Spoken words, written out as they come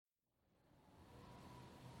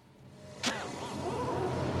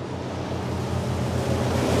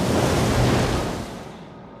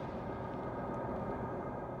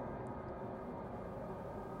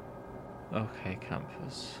Okay,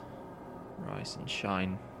 campers, rise and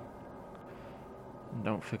shine. And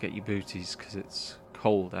don't forget your booties, because it's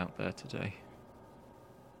cold out there today.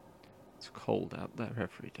 It's cold out there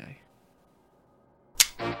every day.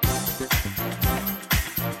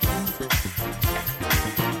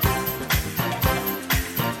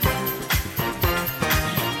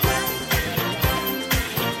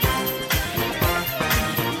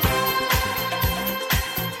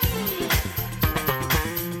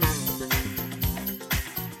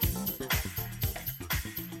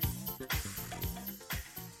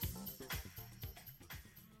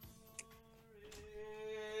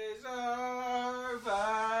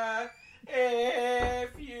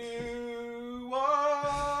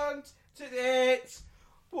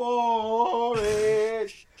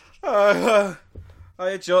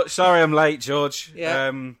 George, sorry I'm late, George.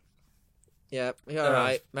 Yeah. Yeah, you're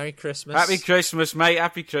alright. Merry Christmas. Happy Christmas, mate.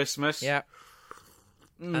 Happy Christmas. Yeah.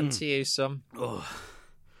 And to you some. Oh.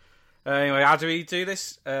 Anyway, how do we do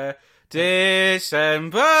this?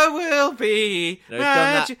 December will be No, we've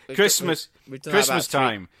done that. Christmas. We've done Christmas that about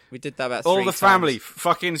time. We did that about All 3 the times. family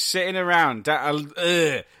fucking sitting around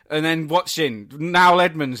and then watching Noel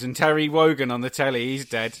Edmonds and Terry Wogan on the telly. He's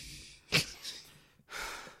dead.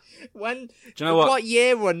 When? Do you know what? What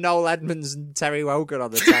year were Noel Edmonds and Terry Wogan on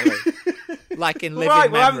the telly? Like in living Right,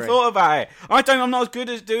 memory. well, I haven't thought about it. I'm not as good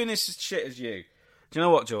at doing this shit as you. Do you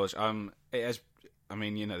know what, George? It has. I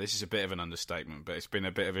mean, this is a bit of an understatement, but it's been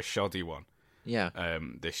a bit of a shoddy one. Yeah.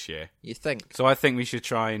 This year. You think? So I think we should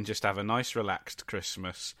try and just have a nice, relaxed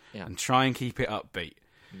Christmas and try and keep it upbeat.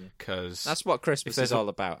 Because that's what Christmas is all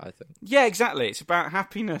about, I think. Yeah, exactly. It's about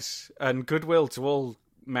happiness and goodwill to all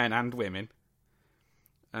men and women.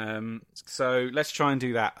 So let's try and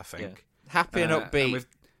do that, I think. Yeah. Happy and upbeat.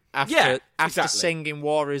 And after exactly. singing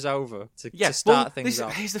War is Over to start things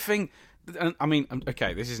off. Here's the thing. I mean,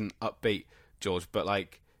 okay, this isn't upbeat, George, but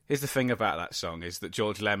here's the thing about that song is that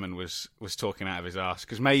George Lemon was talking out of his arse,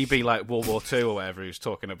 because maybe World War II or whatever he was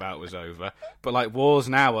talking about was over, but wars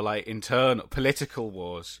now are internal political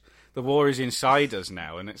wars. The war is inside us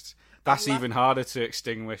now, and that's even harder to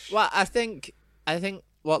extinguish. Well, I think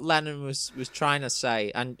what Lennon was trying to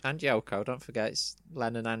say, and Yoko, don't forget, it's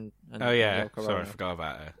Lennon and oh yeah, Yoko sorry, Ono. I forgot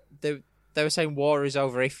about her. They were saying war is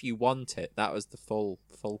over if you want it. That was the full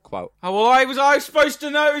quote. Oh well, I was supposed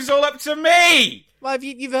to know. It was all up to me. Well,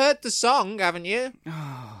 you've heard the song, haven't you?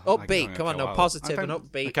 Oh, upbeat, come on, no, positive and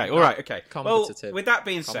upbeat. Okay, all right, okay. Competitive. Well, with that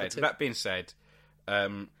being said,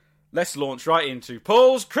 let's launch right into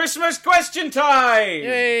Paul's Christmas question time.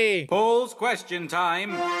 Yay! Paul's question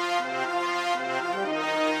time.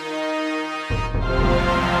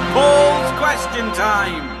 Paul's question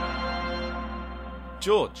time.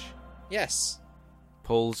 George. Yes.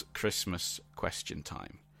 Paul's Christmas question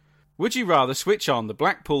time. Would you rather switch on the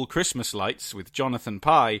Blackpool Christmas lights with Jonathan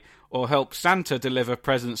Pye, or help Santa deliver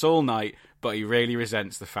presents all night, but he really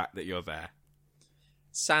resents the fact that you're there?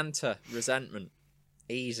 Santa, resentment.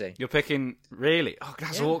 Easy. You're picking, really? Oh,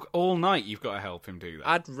 that's all night you've got to help him do that.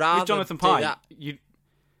 I'd rather with Jonathan do Pye, that.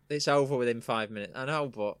 It's over within 5 minutes. I know,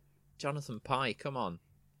 but Jonathan Pye, come on.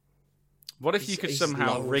 What if you could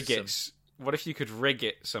somehow loathsome. rig it? What if you could rig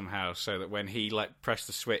it somehow so that when he pressed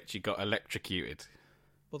the switch, you got electrocuted?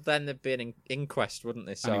 Well, then there'd be an inquest, wouldn't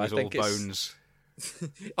there? So and it was I think all bones.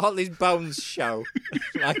 all these bones show,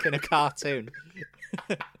 like in a cartoon.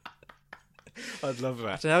 I'd love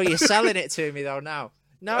that. I don't know, you're selling it to me though now.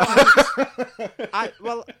 No,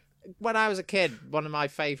 well, when I was a kid, one of my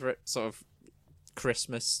favourite sort of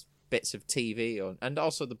Christmas bits of TV, and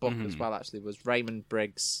also the book as well, actually, was Raymond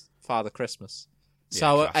Briggs' Father Christmas.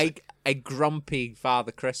 So a grumpy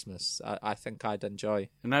Father Christmas, I think I'd enjoy.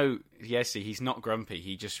 No, he's not grumpy.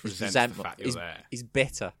 He just resents the fact you're there. He's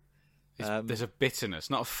bitter. There's a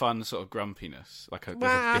bitterness, not a fun sort of grumpiness. There's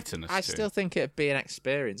a bitterness I to still it. think it'd be an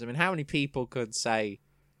experience. I mean, how many people could say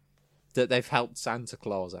that they've helped Santa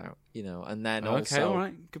Claus out, and then okay, all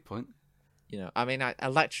right, good point. I mean,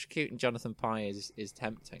 electrocuting Jonathan Pye is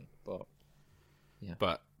tempting, but yeah.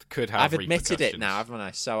 But could have I've admitted it repercussions. now, haven't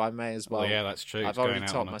I? So I may as well. Well, yeah, that's true. I've It's already going out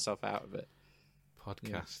talked on a myself out of it.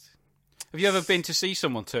 Podcast. Have you ever been to see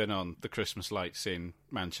someone turn on the Christmas lights in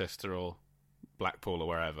Manchester or Blackpool or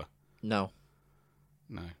wherever? No.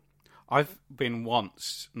 I've been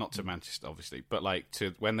once, not to Manchester, obviously, but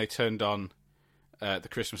to when they turned on the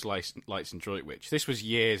Christmas lights in Droitwich. This was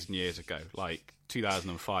years and years ago,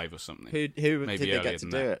 2005 or something. Who Maybe did they earlier get to than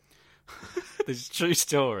do that. it? This is a true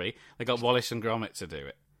story. They got Wallace and Gromit to do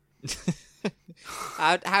it.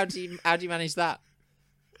 How do you manage that?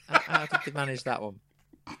 How did they manage that one?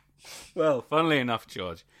 Well, funnily enough,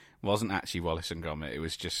 George, it wasn't actually Wallace and Gromit. It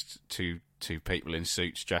was just two two people in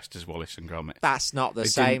suits dressed as Wallace and Gromit. That's not the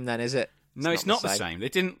same, then, is it? It's not the same. They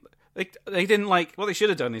didn't like. What they should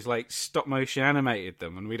have done is like stop motion animated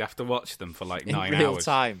them, and we'd have to watch them for like 9 in real hours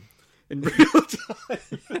time. in real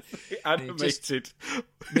time. Animated.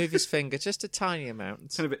 Move his finger just a tiny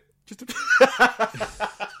amount. A bit.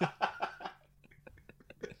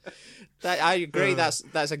 I agree.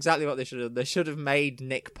 That's exactly what they should have done. They should have made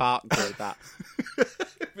Nick Park do that.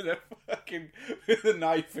 with a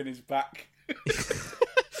knife in his back.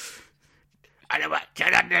 I don't want to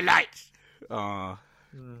turn on the lights. Oh,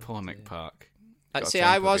 poor Nick Park. See,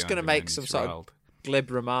 I was going to make some sort of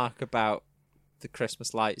glib remark about the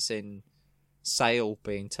Christmas lights in Sale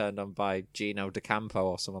being turned on by Gino D'Acampo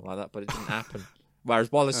or something like that, but it didn't happen.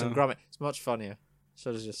 Whereas Wallace and Gromit, it's much funnier.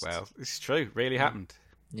 Should have just. Well, it's true. Really happened.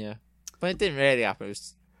 Yeah, but it didn't really happen. It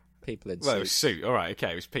was people in suit. Well, it was suit. All right,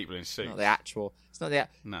 okay, it was people in suit. Not the actual. It's not the.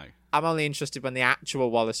 No. I'm only interested when the actual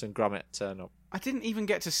Wallace and Gromit turn up. I didn't even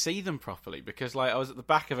get to see them properly because, like, I was at the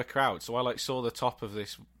back of a crowd, so I like saw the top of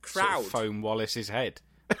this crowd sort of foam Wallace's head.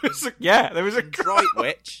 There was a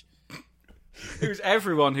Droitwich. It was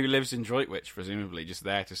everyone who lives in Droitwich, presumably, just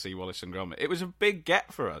there to see Wallace and Gromit. It was a big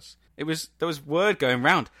get for us. There was word going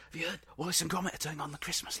round. Have you heard Wallace and Gromit are turning on the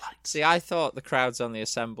Christmas lights? See, I thought the crowds only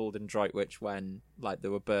assembled in Droitwich when, like, they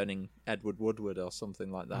were burning Edward Woodward or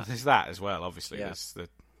something like that. There's that as well, obviously. Yeah. There's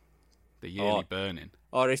the yearly burning.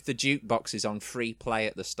 Or if the jukebox is on free play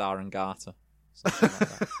at the Star and Garter. Something like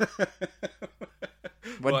that.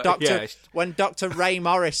 When Dr. Ray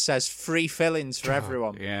Morris says free fillings for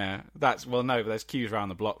everyone. Yeah, there's queues around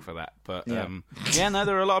the block for that. But there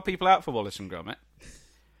are a lot of people out for Wallace and Gromit.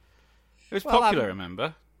 It was popular,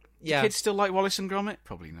 remember? Yeah. Do kids still like Wallace and Gromit?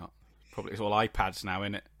 Probably not. Probably it's all iPads now,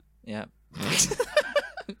 isn't it? Yeah.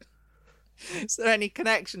 Is there any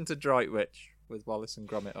connection to Droitwich with Wallace and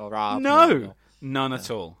Gromit or No, none at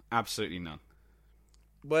all. Absolutely none.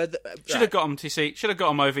 Should have got him to see. Should have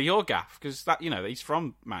got him over your gaff because that he's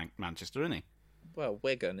from Manchester, isn't he? Well,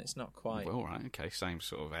 Wigan. It's not quite. Well, right, okay, same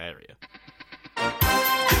sort of area.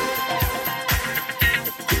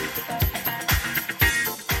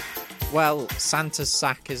 Well, Santa's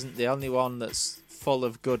sack isn't the only one that's full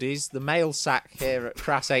of goodies. The mail sack here at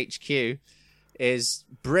Crass HQ is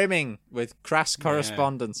brimming with Crass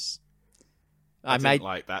correspondence. I didn't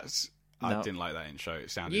like that. I didn't like that intro.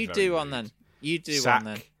 It sounded. You very do rude. one then. You do Sack.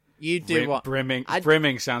 one then. You do one.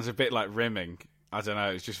 Brimming sounds a bit like rimming. I don't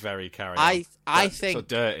know. It's just very carry on. I think so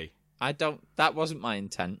dirty. I don't. That wasn't my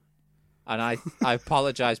intent, and I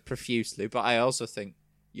apologise profusely. But I also think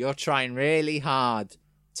you're trying really hard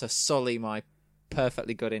to sully my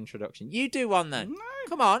perfectly good introduction. You do one then. No.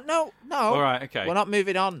 Come on. No. All right. Okay. We're not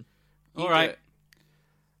moving on. All right.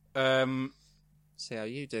 See how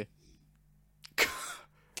you do.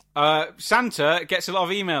 Santa gets a lot of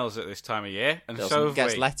emails at this time of year, and so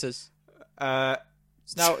gets we. Letters. No,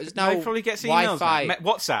 There's no he probably gets Wi-Fi. emails. Now.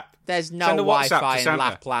 WhatsApp. There's no Send a WhatsApp Wi-Fi to in Santa.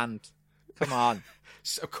 Lapland. Come on.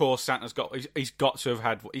 Of course, Santa's got. He's got to have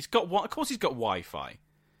had. He's got. Of course, he's got Wi-Fi.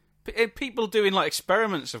 People doing like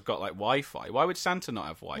experiments have got like Wi-Fi. Why would Santa not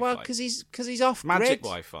have Wi-Fi? Well, because he's off Magic grid.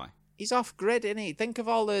 Wi-Fi. He's off grid, isn't he? Think of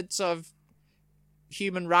all the sort of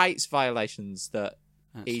human rights violations that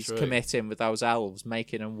he's committing with those elves,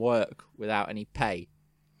 making them work without any pay.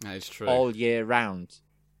 That is true. All year round.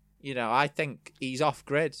 I think he's off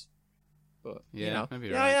grid. But maybe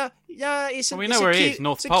you're right. Yeah. It's we know where he is,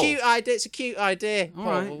 North Pole. It's a cute idea. All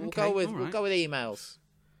Paul. right, We'll okay, go with all right. emails.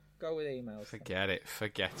 Go with emails. Forget it.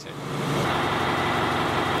 Switch the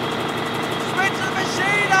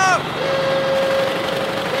machine up!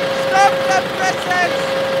 Stop the presses!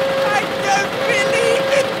 I don't believe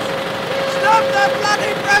it! Stop the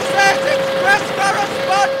bloody presses! Express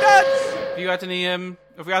correspondence!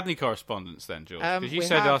 Have we had any correspondence then, George? Because you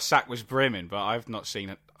said our sack was brimming, but I've not seen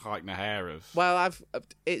it like a hair of. Well,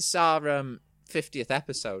 it's our 50th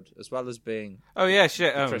episode, as well as being oh yeah,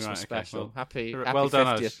 shit, the Christmas right, special. Okay, well, happy well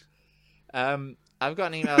done 50th. Us. I've got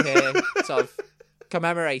an email here, sort of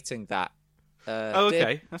commemorating that.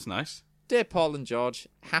 Okay, that's nice. Dear Paul and George,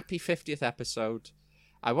 happy 50th episode.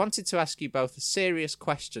 I wanted to ask you both a serious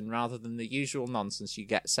question rather than the usual nonsense you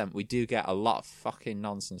get sent. We do get a lot of fucking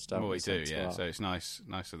nonsense, don't we? Well, we do, yeah. So it's nice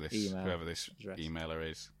of this, whoever this emailer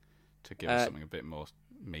is, to give us something a bit more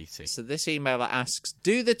meaty. So this emailer asks,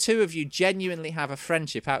 do the two of you genuinely have a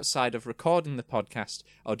friendship outside of recording the podcast,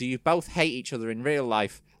 or do you both hate each other in real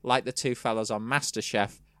life, like the two fellas on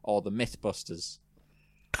MasterChef or the Mythbusters?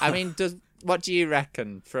 I mean, what do you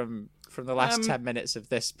reckon from the last 10 minutes of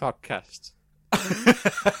this podcast?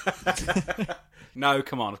 No,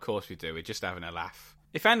 come on, of course we do. We're just having a laugh.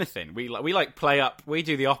 If anything, we like play up. We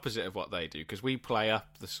do the opposite of what they do because we play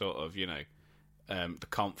up the sort of the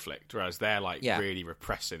conflict, whereas they're like Yeah. really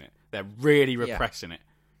repressing it. They're really repressing it.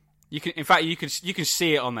 You can, in fact, you can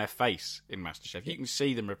see it on their face in MasterChef. You can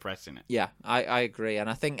see them repressing it. Yeah, I agree. And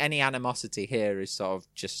I think any animosity here is sort of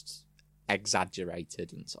just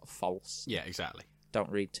exaggerated and sort of false. Yeah, exactly. Don't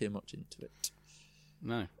read too much into it.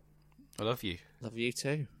 No. I love you. Love you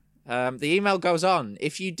too. The email goes on.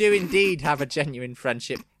 If you do indeed have a genuine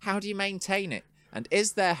friendship, how do you maintain it? And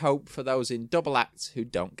is there hope for those in double acts who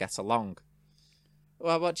don't get along?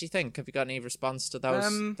 Well, what do you think? Have you got any response to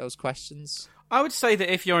those questions? I would say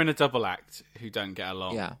that if you're in a double act who don't get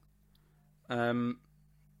along, Yeah.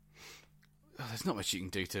 there's not much you can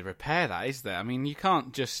do to repair that, is there? I mean, you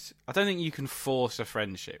can't just... I don't think you can force a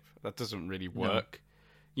friendship. That doesn't really work.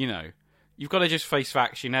 No. You know, you've got to just face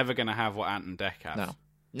facts. You're never going to have what Ant and Dec have. No.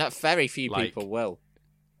 Not very few people will.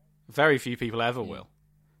 Very few people ever will.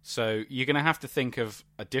 So you're going to have to think of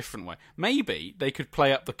a different way. Maybe they could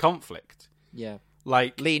play up the conflict. Yeah.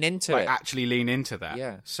 Like lean into it. Actually lean into that.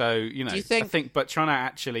 Yeah. So, you know, I think, but trying to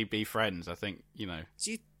actually be friends, I think, you know,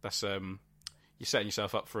 that's you're setting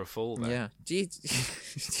yourself up for a fall there. Yeah. Do you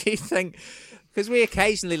think, because we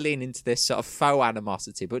occasionally lean into this sort of faux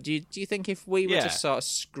animosity, but do you think if we were just sort of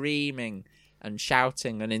screaming and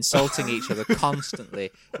shouting and insulting each other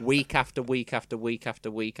constantly, week after week after week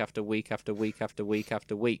after week after week after week after week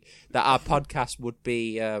after week, that our podcast would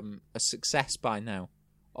be a success by now?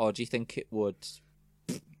 Or do you think it would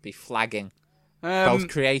be flagging, both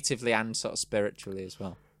creatively and sort of spiritually as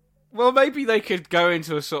well? Well, maybe they could go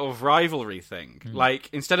into a sort of rivalry thing, like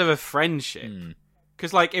instead of a friendship,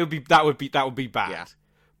 because like that would be bad. Yeah.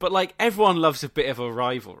 But like everyone loves a bit of a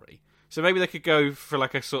rivalry, so maybe they could go for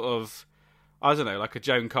like a sort of, I don't know, like a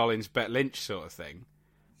Joan Collins, Bet Lynch sort of thing,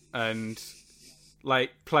 and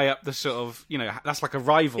like play up the sort of, you know, that's like a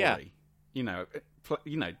rivalry. Yeah.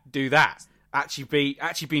 Do that. Actually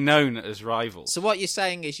be known as rivals. So what you're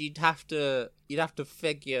saying is you'd have to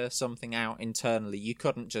figure something out internally. You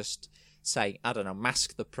couldn't just say, I don't know,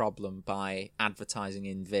 mask the problem by advertising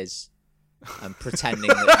in Viz and pretending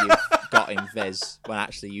that you've got in Viz when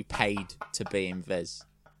actually you paid to be in Viz.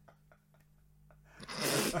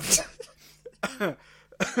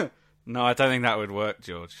 No, I don't think that would work,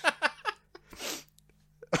 George.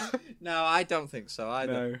 No, I don't think so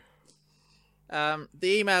either. No.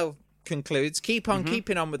 The email concludes, keep on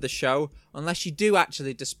keeping on with the show unless you do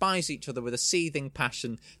actually despise each other with a seething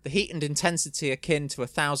passion, the heat and intensity akin to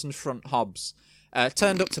 1,000 front hobs.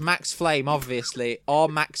 Turned up to max flame, obviously, or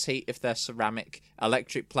max heat if they're ceramic,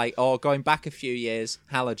 electric plate, or going back a few years,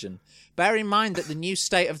 halogen. Bear in mind that the new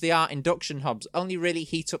state-of-the-art induction hobs only really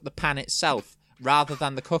heat up the pan itself, rather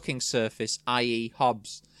than the cooking surface, i.e.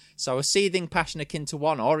 hobs. So a seething passion akin to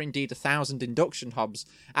 1, or indeed 1,000 induction hobs,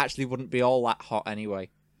 actually wouldn't be all that hot anyway.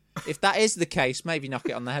 If that is the case, maybe knock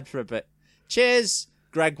it on the head for a bit. Cheers,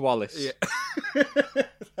 Greg Wallace. Yeah.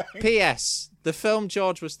 P.S. The film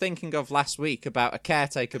George was thinking of last week about a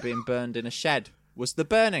caretaker being burned in a shed was The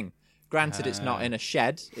Burning. Granted, it's not in a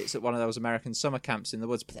shed. It's at one of those American summer camps in the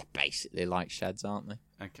woods, but they're basically like sheds, aren't they?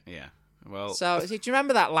 Okay, yeah. Well. So, do you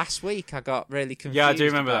remember that last week? I got really confused. Yeah, I do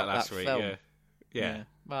remember that last week. Film. Yeah.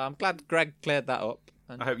 Well, I'm glad Greg cleared that up.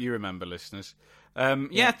 I hope you remember, listeners.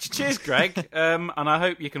 Cheers, Greg. And I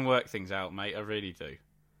hope you can work things out, mate. I really do.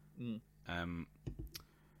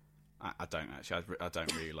 I don't actually. I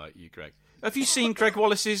don't really like you, Greg. Have you seen Greg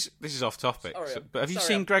Wallace's? This is off topic, but have you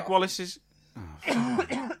seen Greg Wallace's?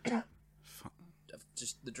 Oh,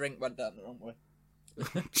 just the drink went down the wrong way.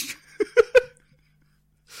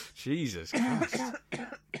 Jesus Christ!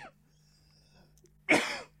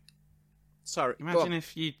 Sorry. Imagine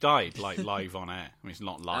if you died like live on air. I mean, it's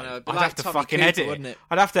not live. I know, I'd like have to Tommy fucking Cooper, edit wouldn't it. it?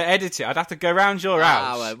 I'd have to edit it. I'd have to go round your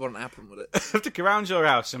house. Well, it wouldn't happen, would it? I'd have to go round your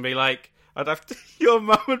house and be like, your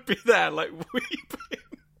mum would be there like weeping.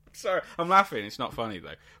 Sorry, I'm laughing. It's not funny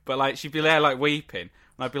though. But like, she'd be there like weeping, and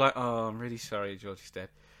I'd be like, "Oh, I'm really sorry, Georgie's dead.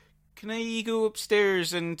 Can I go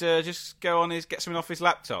upstairs and just go on get something off his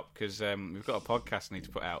laptop because we've got a podcast I need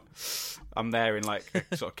to put out." I'm there in like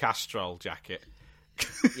a sort of Castrol jacket.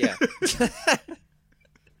 Yeah.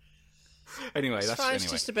 Anyway, It's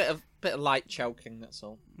just a bit of light choking. That's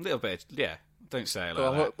all. A little bit, yeah. Don't say it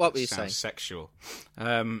like that. What were you saying? saying? Sexual.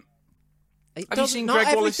 Have you seen not Greg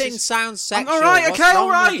everything Wallace's? sounds sexual. All right, What's okay, wrong all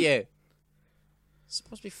right. with you? It's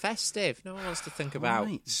supposed to be festive. No one wants to think about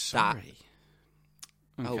that. Sorry.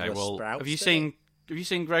 Okay, the well, sprouts, have you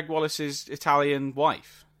seen Greg Wallace's Italian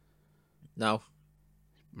wife? No.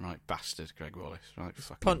 Right, bastard, Greg Wallace. Right,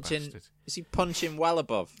 fucking Punching. bastard. Is he punching well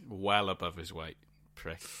above? Well above his weight,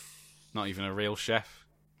 prick. Not even a real chef.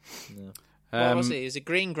 No. What was he? He was a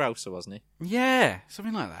greengrocer, wasn't he? Yeah,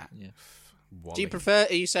 something like that. Yeah. Wally. Do you prefer?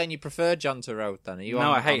 Are you saying you prefer John Turturro then? Are you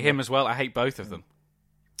No, I hate him as well. I hate both of them.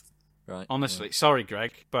 Right. Honestly, sorry,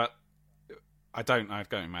 Greg, but I don't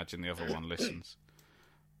imagine the other one listens.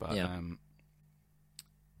 But Yeah.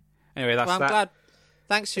 Anyway, that's Well, I'm that. glad.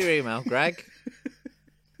 Thanks for your email, Greg.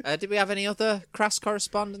 Did we have any other crass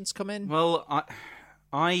correspondence come in? Well,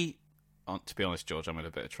 to be honest, George, I'm in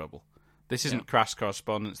a bit of trouble. This isn't crass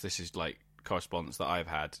correspondence. This is like correspondence that I've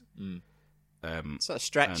had. Sort of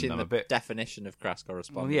stretching and I'm the a bit- definition of crass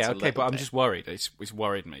correspondence. Well, yeah, a okay, little but I'm bit. just worried. It's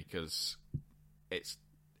worried me because it's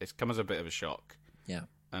come as a bit of a shock. Yeah.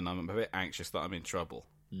 And I'm a bit anxious that I'm in trouble.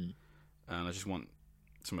 And I just want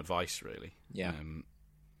some advice, really. Yeah.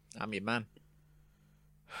 I'm your man.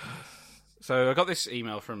 So I got this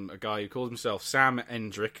email from a guy who calls himself Sam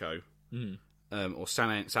Endrico, or Sam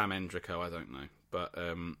Endrico, I don't know, but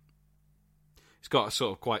it's got a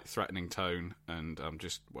sort of quite threatening tone, and I'm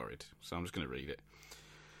just worried, so I'm just going to read it.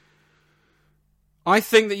 I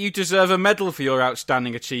think that you deserve a medal for your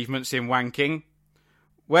outstanding achievements in wanking.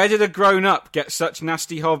 Where did a grown-up get such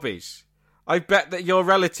nasty hobbies? I bet that your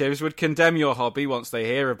relatives would condemn your hobby once they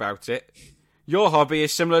hear about it. Your hobby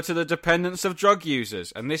is similar to the dependence of drug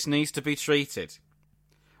users, and this needs to be treated.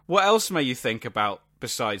 What else may you think about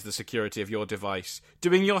besides the security of your device?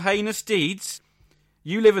 Doing your heinous deeds?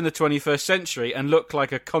 You live in the 21st century and look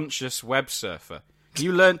like a conscious web surfer.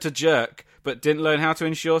 You learnt to jerk, but didn't learn how to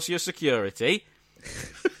ensure your security.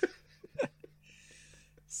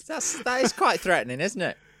 That is quite threatening, isn't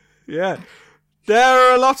it? Yeah. There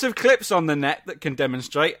are a lot of clips on the net that can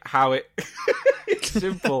demonstrate how it's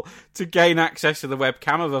simple to gain access to the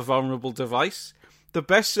webcam of a vulnerable device. The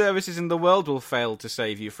best services in the world will fail to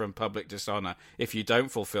save you from public dishonour if you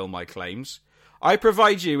don't fulfil my claims. I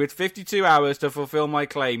provide you with 52 hours to fulfil my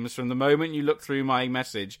claims from the moment you look through my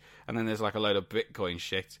message, and then there's like a load of Bitcoin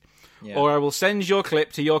shit. Yeah. Or I will send your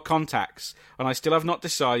clip to your contacts, and I still have not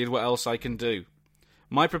decided what else I can do.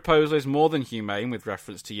 My proposal is more than humane with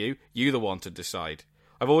reference to you. You the one to decide.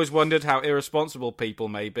 I've always wondered how irresponsible people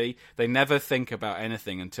may be. They never think about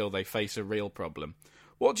anything until they face a real problem.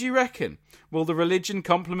 What do you reckon? Will the religion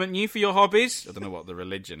compliment you for your hobbies? I don't know what the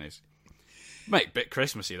religion is. Mate, a bit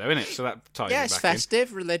Christmassy though, isn't it? So that ties Yeah, me it's back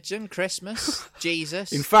festive, religion, Christmas,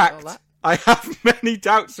 Jesus. In fact, all that. I have many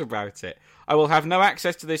doubts about it. I will have no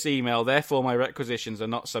access to this email, therefore my requisitions are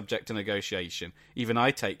not subject to negotiation. Even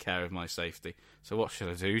I take care of my safety. So what should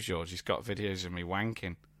I do, George? He's got videos of me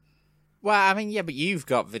wanking. Well, I mean, yeah, but you've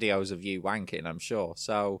got videos of you wanking, I'm sure.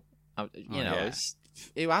 So, it's,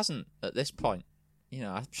 who hasn't at this point? You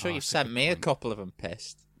know, I'm sure you've sent me a couple of them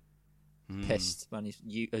pissed. Pissed,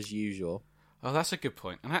 as usual. Oh, that's a good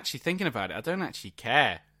point. And actually thinking about it, I don't actually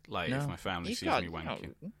care, if my family sees me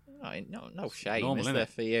wanking. No shame, normal, is there,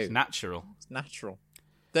 for you? It's natural. It's natural.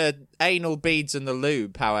 The anal beads and the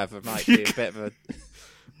lube, however, might be a bit of a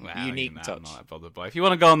unique touch. I'm not that bothered by. If you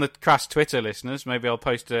want to go on the Crass Twitter, listeners, maybe I'll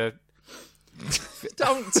post a...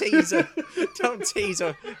 Don't tease an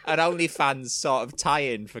OnlyFans sort of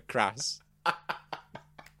tie-in for Crass.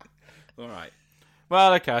 All right.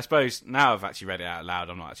 Well, okay, I suppose now I've actually read it out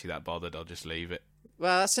loud, I'm not actually that bothered. I'll just leave it.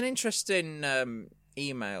 Well, that's an interesting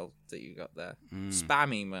email that you got there.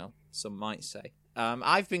 Spam email, some might say.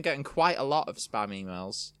 I've been getting quite a lot of spam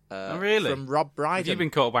emails. Oh, really? From Rob Brydon. Have you been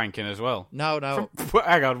caught wanking as well? No.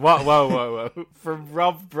 Hang on, whoa. From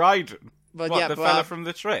Rob Brydon? But the fella from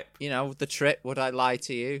The Trip? You know, The Trip, Would I Lie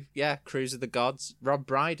to You? Yeah, Cruise of the Gods. Rob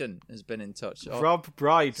Brydon has been in touch. Rob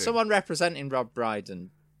Brydon? Someone representing Rob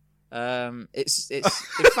Brydon. It's in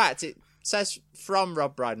fact, it says from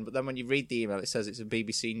Rob Brydon, but then when you read the email, it says it's a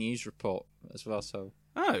BBC News report as well, so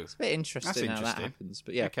it's a bit interesting how that happens.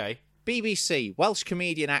 But yeah. Okay. BBC, Welsh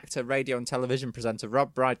comedian, actor, radio and television presenter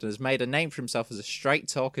Rob Brydon has made a name for himself as a straight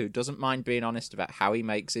talker who doesn't mind being honest about how he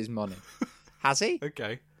makes his money. Has he?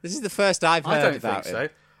 Okay. This is the first I've heard about him. I don't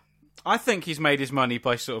think so. I think he's made his money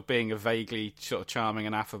by sort of being a vaguely sort of charming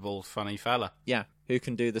and affable, funny fella. Yeah, who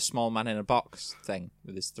can do the small man in a box thing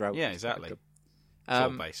with his throat. Yeah, exactly. It's all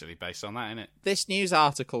basically based on that, isn't it? This news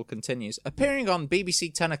article continues. Appearing on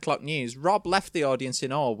BBC 10 o'clock news, Rob left the audience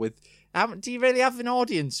in awe with... do you really have an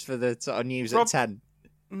audience for the sort of news at 10?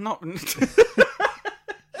 Not...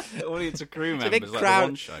 audience of crew members, big like crowd. The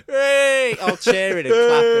One Show. Hey! All cheering and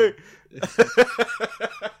clapping.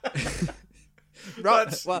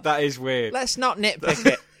 That is weird. Let's not nitpick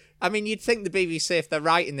it. I mean, you'd think the BBC, if they're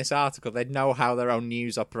writing this article, they'd know how their own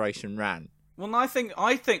news operation ran. Well, I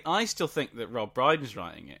still think that Rob Brydon's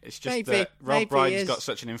writing it. It's just that Rob Brydon's got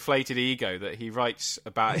such an inflated ego that he writes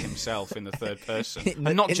about himself in the third person,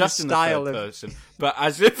 and not just in the third person, but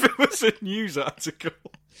as if it was a news article.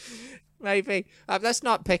 Maybe. Let's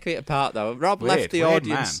not pick it apart, though. Rob left the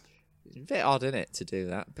audience. It's a bit odd, isn't it, to do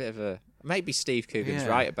that? Bit of a maybe Steve Coogan's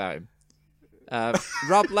right about him.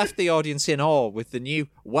 Rob left the audience in awe with the new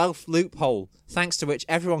wealth loophole, thanks to which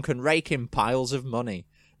everyone can rake in piles of money.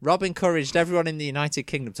 Rob encouraged everyone in the United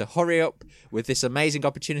Kingdom to hurry up with this amazing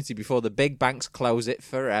opportunity before the big banks close it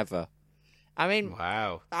forever. I mean,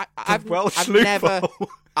 wow, I've never,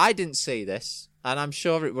 I didn't see this, and I'm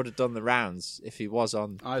sure it would have done the rounds if he was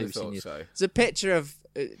on. I thought so. There's a picture of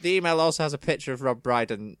the email. Also has a picture of Rob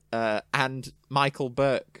Brydon and Michael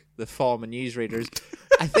Burke, the former newsreader, who's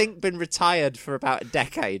I think been retired for about a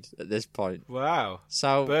decade at this point. Wow.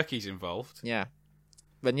 So Berkey's involved. Yeah.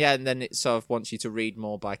 But yeah, and then it sort of wants you to read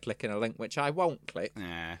more by clicking a link, which I won't click.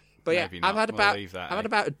 Yeah. But yeah, I've had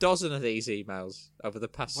about a dozen of these emails over the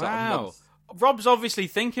past sort of month. Rob's obviously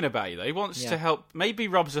thinking about you though. He wants to help. Maybe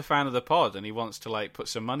Rob's a fan of the pod and he wants to like put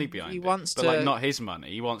some money behind it. But like not his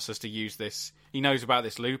money. He wants us to use this. He knows about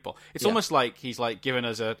this loophole. It's almost like he's like giving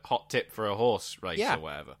us a hot tip for a horse race or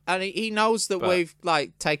whatever. And he knows that we've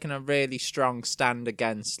like taken a really strong stand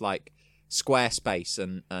against like Squarespace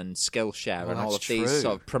and Skillshare and all of these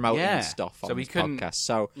sort of promoting stuff on this podcast.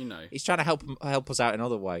 So he's trying to help us out in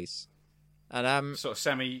other ways. And sort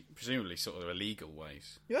of presumably sort of illegal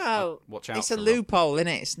ways. Well, watch out. It's a loophole, isn't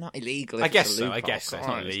it? It's not illegal. I guess so. It's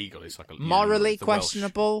not illegal. It's like a morally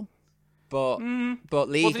questionable, but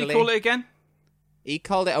legally. What did he call it again? He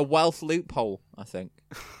called it a wealth loophole, I think.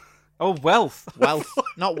 Oh, wealth,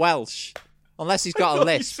 not Welsh. Unless he's got a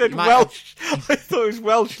list. You said Welsh. I thought it was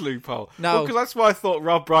Welsh loophole. No, because that's why I thought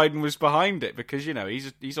Rob Brydon was behind it, because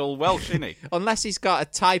he's all Welsh, isn't he? Unless he's got a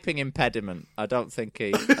typing impediment, I don't think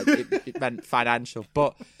it meant financial.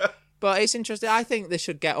 But it's interesting. I think they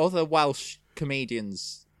should get other Welsh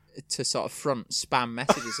comedians to sort of front spam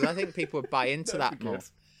messages, and I think people would buy into that more.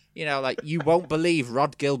 You know, like, you won't believe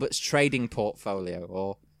Rod Gilbert's trading portfolio,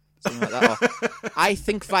 or something like that. Or, I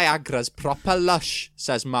think Viagra's proper lush,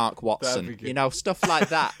 says Mark Watson. You know, stuff like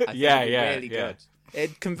that. I think would be really good.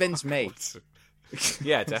 It convinced me.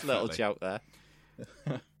 Yeah, definitely. Little joke there.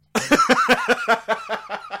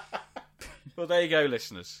 Well, there you go,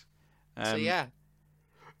 listeners. So yeah,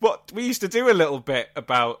 what we used to do a little bit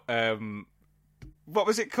about what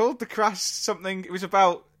was it called? The crass something. It was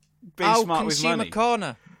about being smart with money. Consumer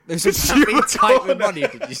Corner. It was about being tight with money.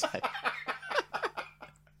 Did you say?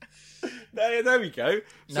 There we go.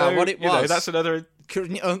 No, so, what it was. That's another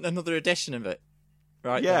edition of it.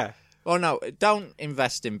 Right. Yeah. Then. Oh no! Don't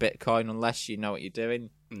invest in Bitcoin unless you know what you're doing.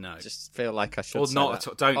 No. Just feel like I should. Or say not.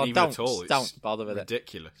 That. Don't even at all. Don't bother with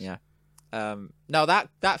ridiculous. it. Yeah. No,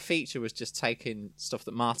 that feature was just taking stuff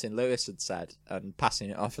that Martin Lewis had said and passing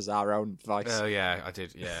it off as our own advice. Oh yeah, I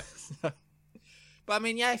did. Yeah. But I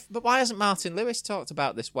mean, yeah. But why hasn't Martin Lewis talked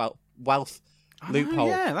about this wealth loophole?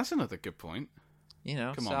 Yeah, that's another good point. You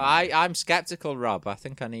know, Come so on, I'm skeptical, Rob. I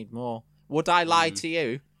think I need more. Would I lie to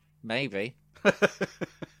you? Maybe.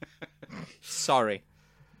 Sorry.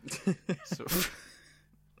 So,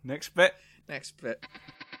 next bit.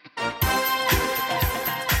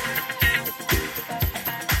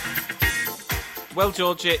 Well,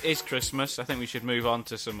 George, it is Christmas. I think we should move on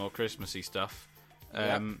to some more Christmassy stuff.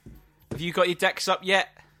 Have you got your decks up yet?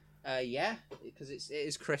 Yeah, because it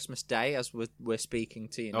is Christmas Day as we're speaking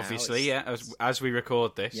to you now. Obviously, as we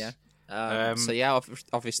record this. Yeah. So yeah,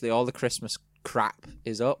 obviously all the Christmas crap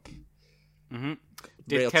is up. Mm-hmm.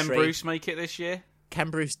 Did Ken Bruce make it this year? Ken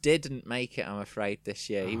Bruce didn't make it, I'm afraid, this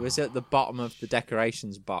year. He was at the bottom of the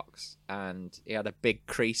decorations box, and he had a big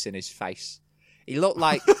crease in his face. He looked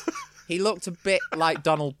like he looked a bit like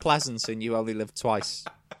Donald Pleasance in You Only Live Twice.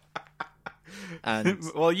 And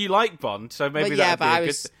well, you like Bond, so maybe that would be a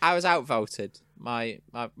good thing. I was outvoted. My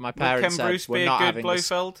parents said Bruce we're not be a having good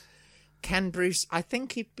Blofeld? Ken Bruce, I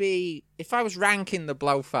think he'd be, if I was ranking the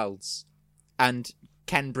Blofelds and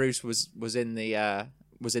Ken Bruce was in the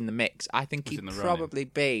mix, I think he'd probably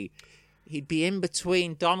be in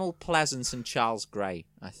between Donald Pleasance and Charles Gray,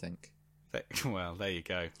 I think. Well, there you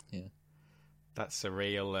go. Yeah. That's a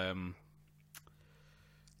real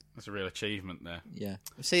achievement there. Yeah.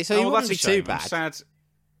 See, so he wouldn't be too bad. I'm sad.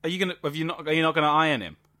 Are you not going to iron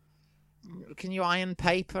him? Can you iron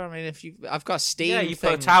paper? I mean, I've got steam. Yeah, you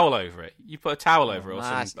put a towel over it. You put a towel over it or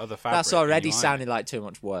some other fabric. That's already sounding like too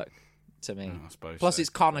much work to me. I suppose. Plus, it's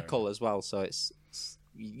conical as well, so it's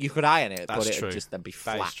you could iron it, but it would just then be that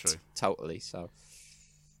flat totally. So,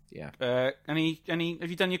 yeah. Have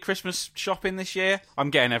you done your Christmas shopping this year?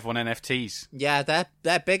 I'm getting everyone NFTs. Yeah,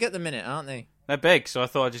 they're big at the minute, aren't they? They're big, so I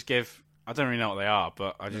thought I'd just give. I don't really know what they are,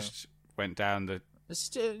 but I just went down the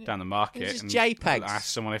market just and JPEGs.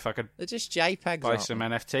 asked someone if I could. They're just JPEGs. Buy some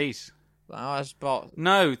NFTs. I just bought.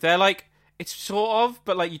 No, they're like it's sort of,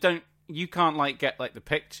 but like you don't you can't like get like the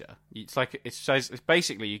picture. It's like it says it's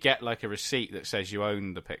basically you get like a receipt that says you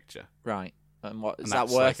own the picture. Right. And what is And that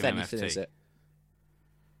that's worth like an anything? NFT. Is it?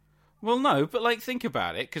 Well, no, but like think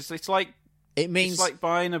about it, because it's like It means. it's like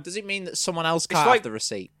buying a. Does it mean that someone else can't like- have the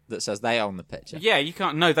receipt that says they own the picture? Yeah, you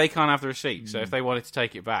can't. No, they can't have the receipt. So if they wanted to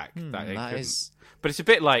take it back, they that couldn't. is. But it's a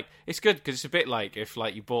bit like it's good because it's a bit like if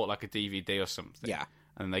like you bought like a DVD or something. Yeah.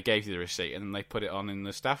 And they gave you the receipt, and then they put it on in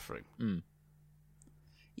the staff room.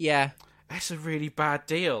 Yeah. That's a really bad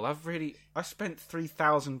deal. I spent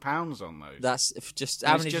 £3,000 on those. That's just. And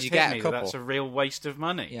How it's many did just you hit get? me A that couple. That's a real waste of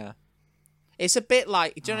money. Yeah. It's a bit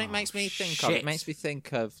like. Do you know what it makes me think of? shit. It makes me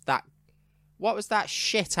think of that. What was that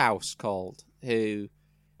shit house called? He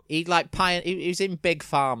was in Big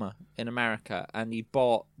Pharma in America, and he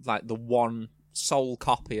bought like the one sole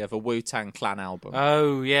copy of a Wu-Tang Clan album.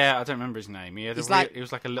 Oh yeah, I don't remember his name. He had He's he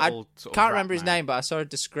was like a little. Sort of Can't rap remember his man. name, but I saw a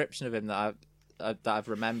description of him that I've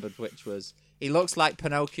remembered, which was he looks like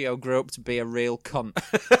Pinocchio grew up to be a real cunt,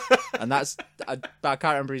 and I can't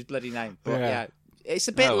remember his bloody name, but yeah, it's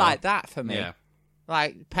a bit Oh, well. like that for me, Yeah.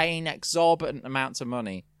 like paying exorbitant amounts of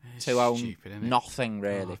money to own stupid, isn't it? nothing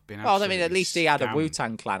really. I've been Well, I mean, at absolutely least he had a scammed.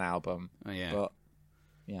 Wu-Tang Clan album, Oh, yeah. but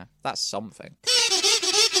yeah, that's something.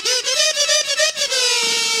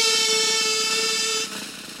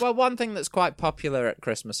 Well, one thing that's quite popular at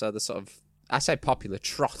Christmas are the sort of, I say popular,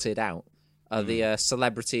 trotted out, are the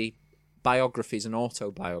celebrity biographies and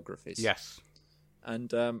autobiographies. Yes.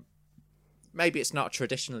 And maybe it's not a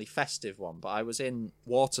traditionally festive one, but I was in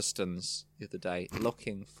Waterstones the other day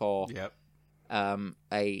looking for Yep.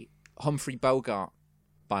 a Humphrey Bogart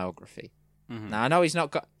biography. Mm-hmm. Now I know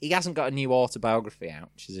he hasn't got a new autobiography out,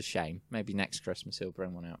 which is a shame. Maybe next Christmas he'll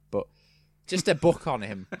bring one out, but just a book on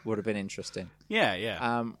him would have been interesting. Yeah,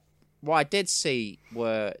 yeah. What I did see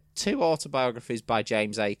were 2 autobiographies by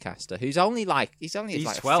James Acaster, who's only like He's a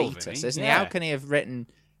 12, fetus, isn't he? isn't he? Yeah. How can he have written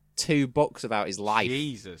 2 books about his life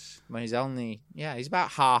Jesus. when he's he's about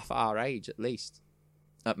half our age at least,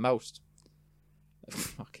 at most.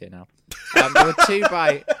 Fucking hell. There were 2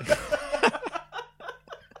 by.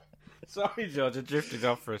 Sorry, George, I drifted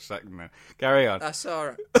off for a second there. Carry on. That's all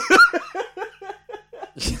right.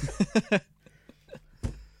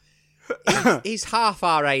 he's half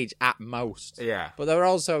our age at most. Yeah. But there were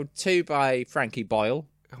also 2 by Frankie Boyle,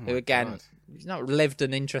 my who again, God. he's not lived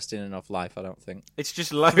an interesting enough life, I don't think. It's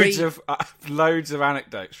just loads of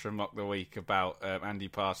anecdotes from Mock the Week about Andy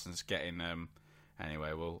Parsons getting. Anyway,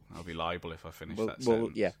 I'll be liable if I finish that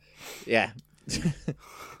sentence. Yeah.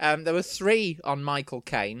 There were 3 on Michael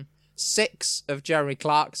Caine, 6 of Jeremy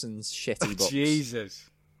Clarkson's shitty books, Jesus.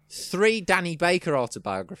 3 Danny Baker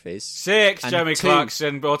autobiographies, 6 and Jeremy 2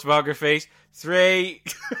 Clarkson autobiographies. 3.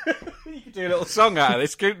 You could do a little song out of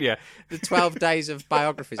this, couldn't you? the 12 days of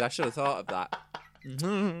biographies. I should have thought of that.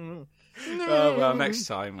 Oh well, next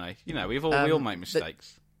time, mate. You know, we all make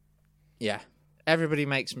mistakes. Yeah. Everybody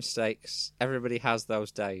makes mistakes. Everybody has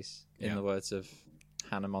those days, in Yeah. the words of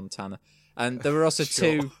Hannah Montana. And there were also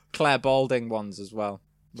Sure. 2 Claire Balding ones as well.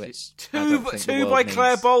 Which I don't think the Two world by needs.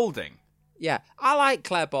 Claire Balding. Yeah, I like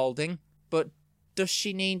Claire Balding, but does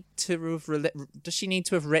she need to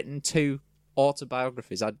have written 2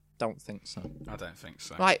 autobiographies? I don't think so. I don't think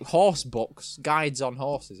so. Like horse books, guides on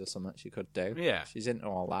horses or something she could do. Yeah. She's into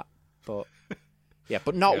all that. But yeah,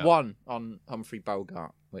 but not Yeah. one on Humphrey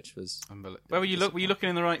Bogart, which was Where were you Were you looking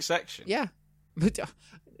in the right section? yeah. But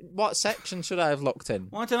what section should I have looked in?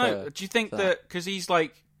 Well, I don't know. for- Do you think for that because he's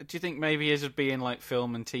like? Do you think maybe his would be in like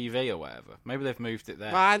film and TV or whatever? Maybe they've moved it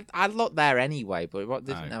there. Well, I looked there anyway, but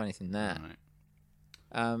they didn't Oh. have anything there.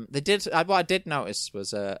 Right. They did. What I did notice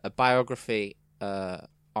was a biography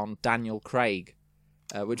on Daniel Craig,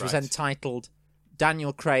 which was Right. entitled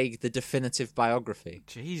 "Daniel Craig: The Definitive Biography."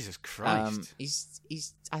 Jesus Christ.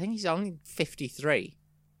 I think he's only 53.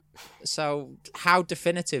 So how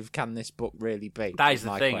definitive can this book really be? That is the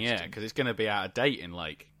my thing, question. yeah, because it's going to be out of date in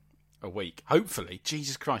like a week. Hopefully.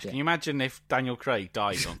 Jesus Christ. Can you imagine if Daniel Craig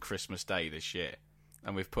dies on Christmas Day this year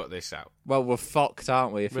and we've put this out? Well, we're fucked,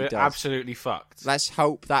 aren't we? If he We're does, absolutely fucked. let's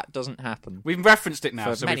hope that doesn't happen. We've referenced it now,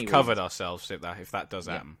 For so many we've covered reasons. ourselves if that does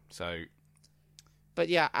happen. So, But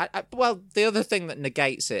yeah, well, the other thing that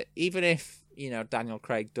negates it, even if Daniel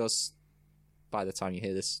Craig does, by the time you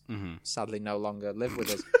hear this, sadly no longer live with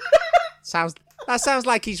us. sounds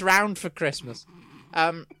like he's round for Christmas.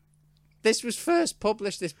 This was first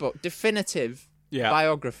published. This book, definitive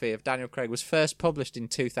biography of Daniel Craig, was first published in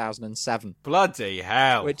 2007, bloody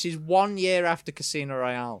hell. which is 1 year after Casino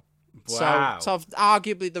Royale. Wow. So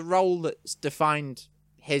arguably the role that's defined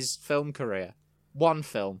his film career. One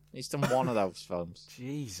film. He's done one of those films.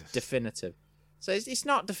 Jesus. Definitive. So it's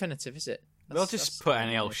not definitive, is it? They'll just put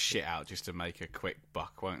any old shit out just to make a quick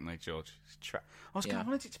buck, won't they, George? I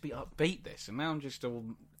wanted it to be upbeat, this, and now I'm just all...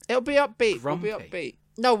 It'll be upbeat. Grumpy. We'll be upbeat.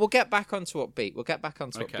 No, we'll get back onto upbeat. Okay.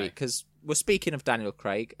 Upbeat because we're speaking of Daniel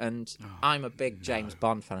Craig, and I'm a big James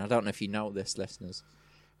Bond fan. I don't know if you know this, listeners.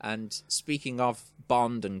 And speaking of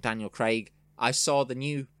Bond and Daniel Craig, I saw the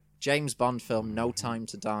new James Bond film, No Time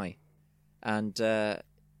to Die. And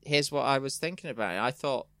here's what I was thinking about it. I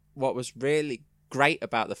thought what was really great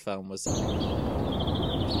about the film was...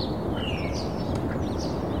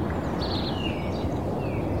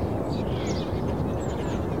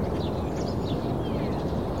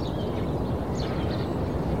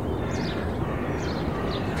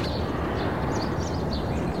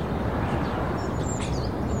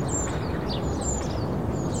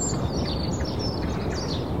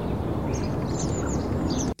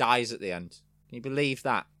 dies at the end. Can you believe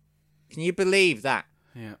that? Can you believe that?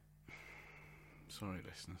 Yeah. Sorry,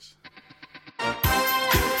 listeners.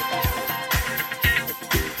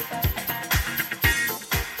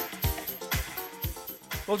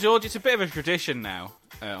 Well, George, it's a bit of a tradition now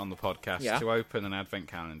on the podcast to open an advent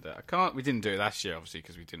calendar. We didn't do it last year, obviously,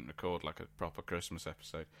 because we didn't record like a proper Christmas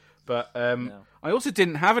episode. But I also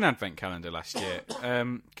didn't have an advent calendar last year.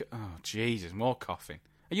 Oh, Jesus, more coughing.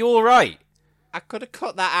 Are you all right? I could have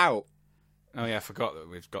cut that out. Oh, yeah, I forgot that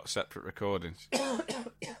we've got separate recordings.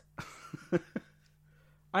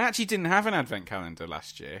 I actually didn't have an advent calendar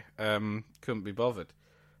last year. Couldn't be bothered.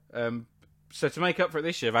 So to make up for it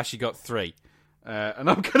this year, I've actually got 3. And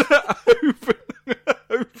I'm going to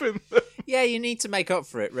open them. Yeah, you need to make up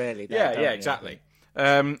for it, really. Yeah, exactly.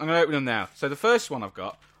 I'm going to open them now. So the first one I'm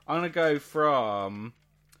going to go from...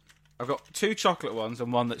 I've got 2 chocolate ones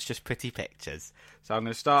and one that's just pretty pictures. So I'm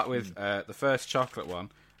going to start with the first chocolate one.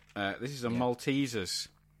 This is a Maltesers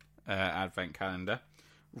advent calendar.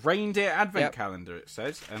 Reindeer advent calendar, it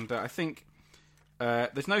says. And I think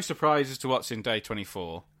there's no surprise as to what's in day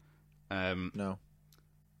 24. No.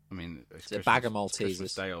 I mean, it's a bag of Maltesers.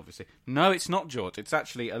 Christmas Day, obviously. No, it's not, George. It's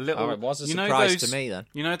actually a little... Oh, it was a surprise to me, then.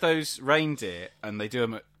 You know those reindeer, and they do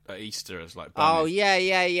them at Easter as, like, bunnies? Oh, yeah.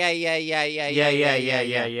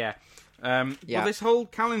 Well, this whole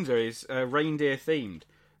calendar is reindeer-themed.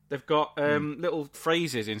 They've got little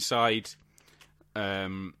phrases inside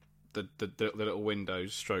the little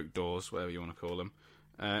windows, stroke doors, whatever you want to call them.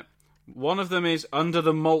 One of them is under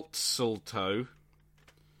the mistletoe.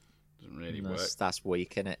 Doesn't really work. That's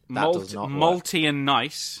weak, isn't it? That does not work. Malty and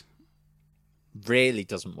nice. Really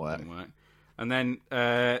doesn't work. And then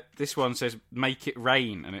this one says make it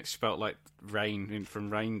rain, and it's spelt like rain from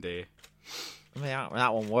reindeer. I mean,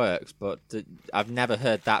 that one works, but I've never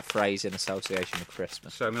heard that phrase in association with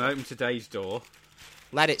Christmas. So I'm going to open today's door.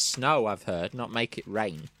 Let it snow, I've heard, not make it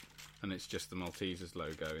rain. And it's just the Maltesers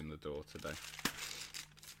logo in the door today.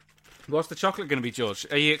 What's the chocolate going to be, George?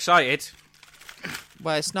 Are you excited?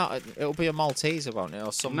 Well, it's not. It'll be a Malteser, won't it?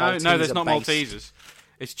 Or some no, there's not based. Maltesers.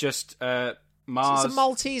 It's just Mars. So it's a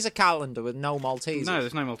Malteser calendar with no Maltesers. No,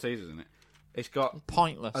 there's no Maltesers in it. It's got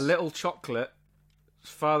pointless. A little chocolate.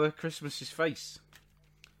 Father Christmas's face,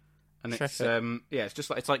 and it's it's just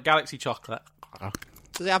like it's like Galaxy chocolate.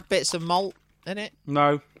 Does it have bits of malt in it?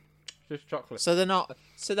 No, just chocolate. So they're not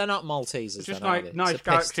Maltesers. It's just then, nice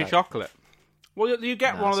Galaxy chocolate. Well, you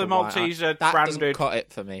get one of the Malteser that branded. Doesn't cut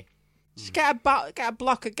it for me. Just get a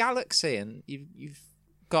block of Galaxy, and you've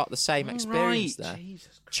got the same experience there.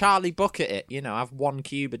 Charlie Bucket it, have 1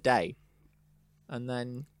 cube a day, and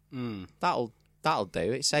then that'll do.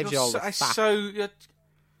 It saves you all the fat.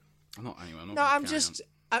 I'm not anyway.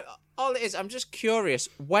 All it is, I'm just curious.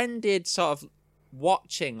 When did sort of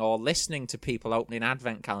watching or listening to people opening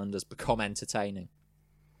advent calendars become entertaining?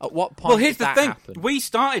 At what point? Well, here's did the that thing. happen? We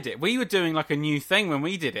started it. We were doing like a new thing when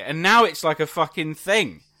we did it, and now it's like a fucking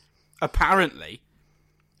thing, apparently.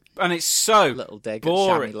 And it's so little dig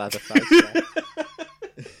boring. At Leatherface. Yeah.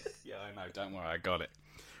 Yeah, I know. Don't worry, I got it.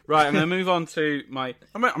 Right, I'm going to move on to my...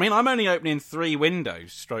 I'm only opening 3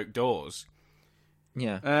 windows, stroke doors.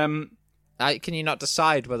 Yeah. Can you not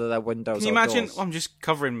decide whether they're windows or doors? Can you imagine? Well, I'm just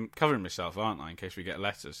covering myself, aren't I, in case we get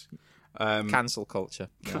letters. Cancel culture.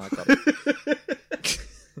 Yeah, I got it.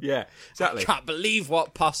 Yeah, exactly. I can't believe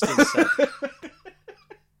what Poston said.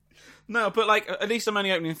 No, but at least I'm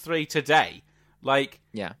only opening 3 today.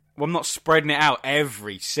 Yeah. Well, I'm not spreading it out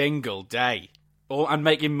every single day. And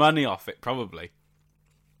making money off it, probably.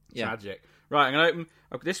 Yeah. Tragic. Right, I'm going to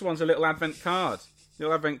open... This one's a little advent card.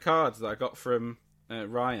 Little advent cards that I got from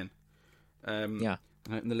Ryan. Yeah.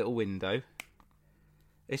 I open the little window.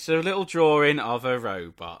 It's a little drawing of a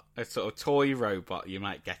robot. A sort of toy robot you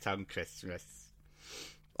might get on Christmas.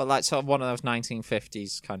 Well, like sort of one of those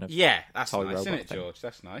 1950s kind of that's toy nice, isn't robot it, thing. George?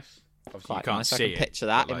 That's nice. Obviously, Quite you can't nice. I see can it. picture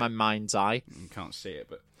that but, in my mind's eye. You can't see it,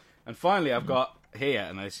 but... And finally, I've got here,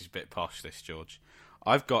 and this is a bit posh, this, George.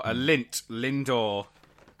 I've got a Lindor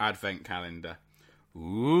advent calendar.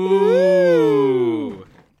 Ooh!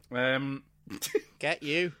 Get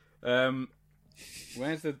you.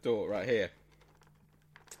 Where's the door? Right here.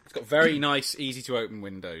 It's got very nice, easy to open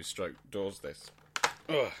windows, stroke doors, this.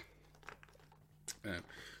 Ugh.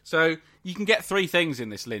 So, you can get 3 things in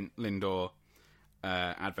this Lindor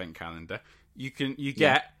advent calendar. You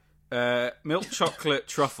get milk chocolate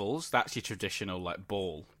truffles. That's your traditional like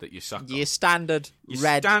ball that you suck on. Your standard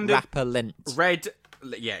red wrapper lint.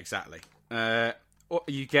 Yeah, exactly.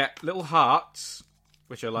 You get little hearts,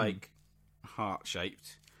 which are like heart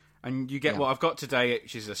shaped, and you get what I've got today,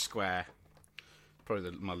 which is a square.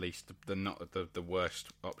 Probably my least, the worst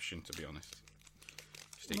option, to be honest.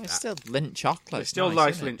 It's still lint chocolate. It's still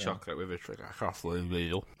nice lint chocolate with a truffle in the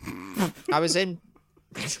middle. I was in.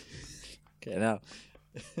 Okay, now.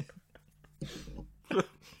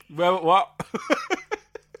 Well, what?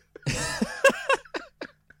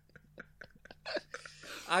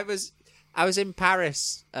 I was in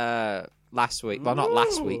Paris last week. Well, not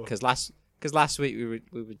last week because last week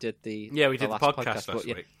we did the we did the last podcast last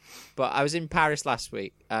week. But I was in Paris last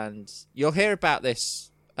week, and you'll hear about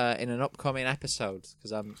this in an upcoming episode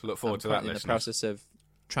because I'm look forward to that. In the process of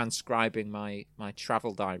transcribing my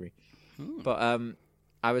travel diary. But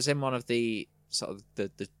I was in one of the sort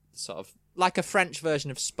of like a French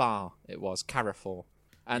version of Spa. It was Carrefour,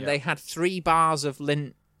 and they had 3 bars of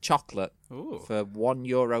lint chocolate for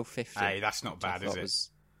 €1.50. Hey, that's not bad, is it? It was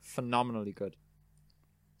phenomenally good.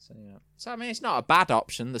 So I mean, it's not a bad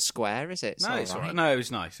option. The square, is it? No, it's all right. No, it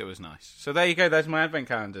was nice. It was nice. So there you go. There's my advent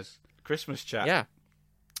calendars. Christmas chat. Yeah.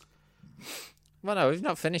 Well, no, we've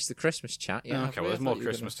not finished the Christmas chat yet. Okay, well, there's more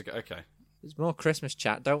Christmas to go. Okay. There's more Christmas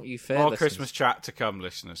chat, don't you fear? More Christmas chat to come,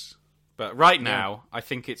 listeners. But right now, I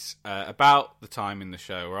think it's about the time in the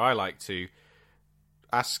show where I like to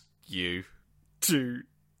ask you to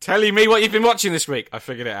tell me what you've been watching this week. I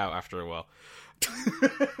figured it out after a while.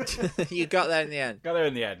 You got there in the end. Got there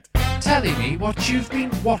in the end. Telling me what you've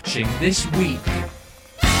been watching this week.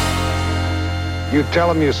 You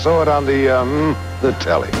tell them you saw it on the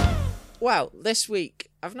telly. Well, this week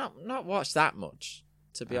I've not watched that much,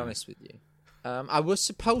 to be honest with you. I was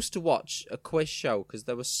supposed to watch a quiz show because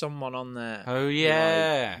there was someone on there. Oh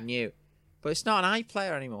yeah, who I knew, but it's not an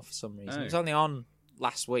iPlayer anymore for some reason. Oh. It was only on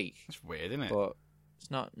last week. That's weird, isn't it? But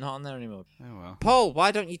it's not on there anymore. Oh well. Paul,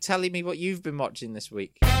 why don't you tell me what you've been watching this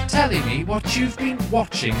week? Telling me what you've been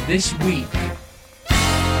watching this week.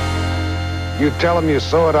 You tell them you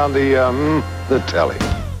saw it on the telly.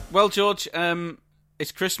 Well, George,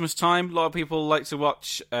 it's Christmas time. A lot of people like to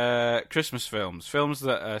watch Christmas films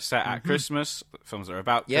that are set at Christmas, films that are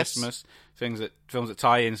about Christmas, films that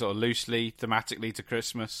tie in sort of loosely, thematically to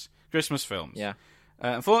Christmas films. Yeah.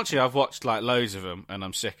 Unfortunately, I've watched like loads of them, and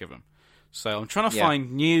I'm sick of them. So I'm trying to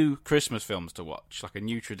find new Christmas films to watch, like a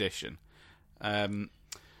new tradition.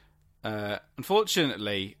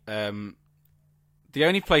 Unfortunately, the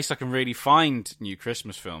only place I can really find new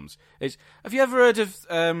Christmas films is... Have you ever heard of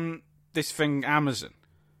this thing, Amazon?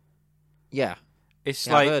 Yeah. It's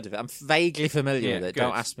I've heard of it. I'm vaguely familiar with it. Good.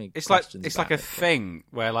 Don't ask me it's questions It's about like a it, thing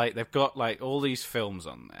where like they've got like all these films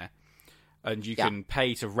on there, and you can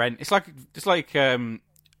pay to rent. It's like Blockbuster.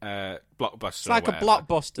 It's like a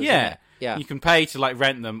Blockbuster. Yeah. Yeah. You can pay to like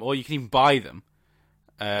rent them, or you can even buy them.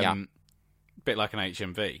 Bit like an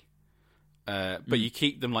HMV. But you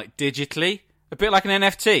keep them like digitally, a bit like an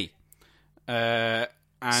NFT. And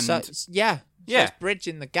So it's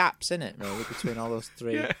bridging the gaps, isn't it, really, between all those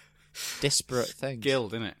three disparate things.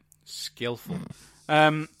 Skilled, isn't it? Skillful.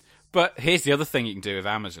 But here's the other thing you can do with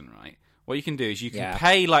Amazon, right? What you can do is you can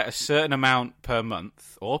pay like a certain amount per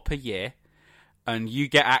month or per year, and you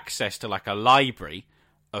get access to like a library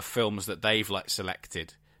of films that they've like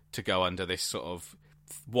selected to go under this sort of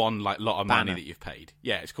one like lot of money that you've paid.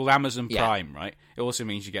 Yeah, it's called Amazon Prime, right? It also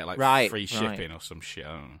means you get like free shipping or some shit.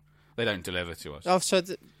 I don't know. They don't deliver to us. Oh, so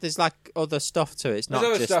there's like other stuff to it. It's not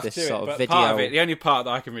just this sort of video. Part of it, the only part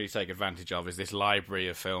that I can really take advantage of is this library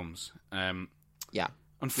of films. Yeah.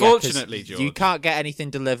 Unfortunately, George, you can't get anything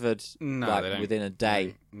delivered they within a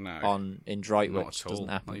day no. in Droitwich. Not at all. Doesn't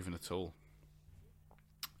happen. Not even at all.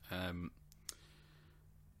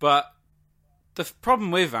 But the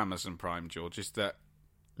problem with Amazon Prime, George, is that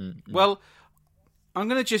well,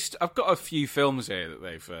 I've got a few films here that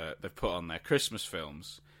they've put on there, Christmas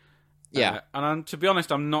films. Yeah, and to be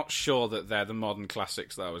honest, I'm not sure that they're the modern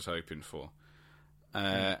classics that I was hoping for.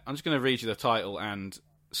 I'm just going to read you the title and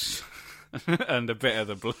and a bit of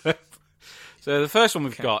the blurb. So the first one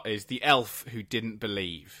we've got is The Elf Who Didn't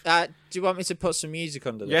Believe. Do you want me to put some music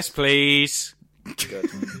under this? Yes, please. Good.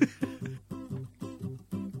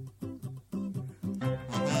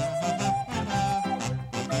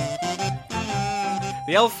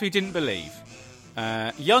 The Elf Who Didn't Believe.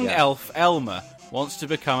 Young Yeah. elf Elmer wants to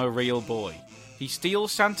become a real boy. He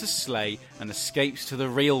steals Santa's sleigh and escapes to the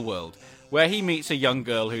real world, where he meets a young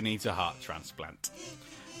girl who needs a heart transplant.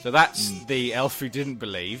 So that's the elf who didn't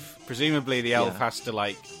believe. Presumably the elf has to,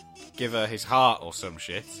 like, give her his heart or some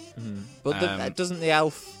shit. But doesn't the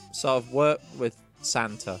elf sort of work with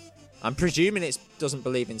Santa? I'm presuming it doesn't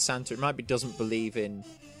believe in Santa. It might be doesn't believe in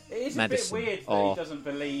It is medicine. a bit weird that or... he doesn't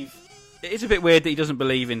believe... It is a bit weird that he doesn't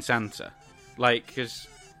believe in Santa. Like, because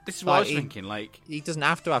this is what I was thinking, like... He doesn't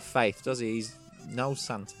have to have faith, does he? He's no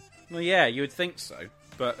Santa. Well, yeah, you would think so.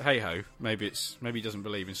 But hey-ho, maybe he doesn't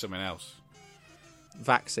believe in something else.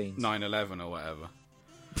 Vaccines. 9/11 or whatever.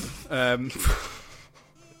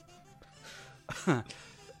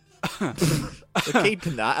 We're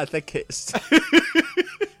keeping that. I think it's...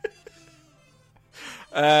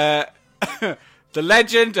 The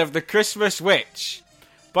Legend of the Christmas Witch.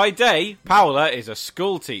 By day, Paola is a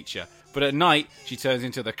school teacher, but at night she turns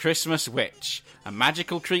into the Christmas Witch, a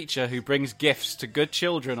magical creature who brings gifts to good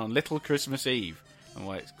children on Little Christmas Eve. And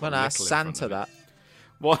wait, it's When got I little in front Santa of it. that.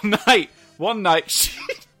 One night, she...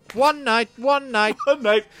 One night. One night,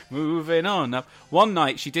 moving on up. One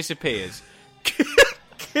night she disappears,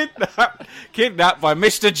 kidnapped by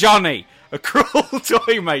Mr. Johnny, a cruel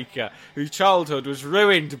toy maker whose childhood was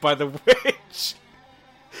ruined by the witch,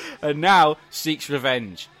 and now seeks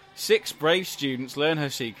revenge. 6 brave students learn her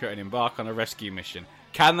secret and embark on a rescue mission.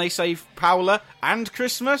 Can they save Paola and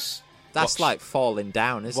Christmas? That's like falling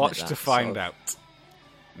down, isn't it? Watch to find out.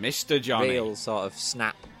 Mr. Johnny. Real sort of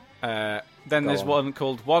snap. Then there's one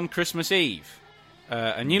called One Christmas Eve.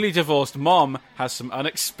 A newly divorced mom has some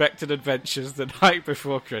unexpected adventures the night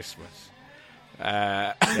before Christmas.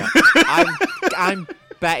 I'm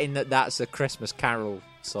betting that's a Christmas Carol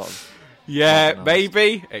sort of. Yeah, Nothing else.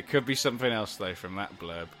 maybe. It could be something else, though, from that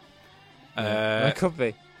blurb. It could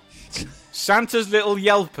be. Santa's Little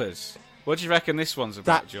Yelpers. What do you reckon this one's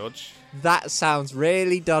about, George? That sounds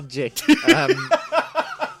really dodgy.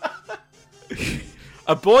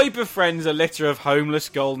 A boy befriends a litter of homeless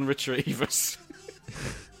golden retrievers.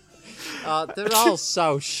 They're all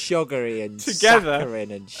so sugary and Together-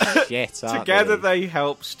 saccharine and shit, aren't Together they? they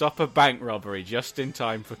help stop a bank robbery just in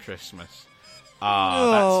time for Christmas.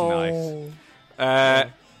 That's nice.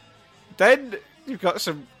 Then you've got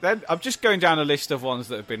some... Then I'm just going down a list of ones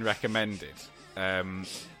that have been recommended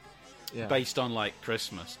based on, like,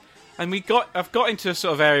 Christmas. And I've got into a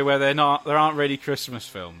sort of area where there aren't really Christmas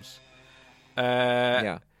films.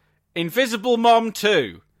 Invisible Mom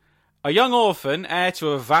 2. A young orphan, heir to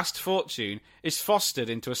a vast fortune, is fostered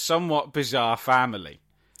into a somewhat bizarre family.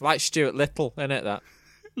 Like Stuart Little, innit, that?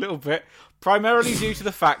 A little bit. Primarily due to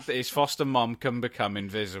the fact that his foster mom can become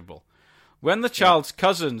invisible. When the child's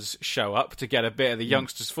cousins show up to get a bit of the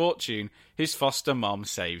youngster's fortune, his foster mom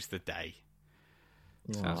saves the day.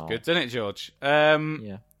 Sounds good, doesn't it, George?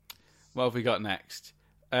 Yeah. What have we got next?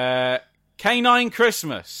 Canine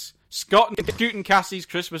Christmas. Scott and Scoot and Cassie's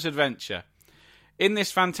Christmas Adventure. In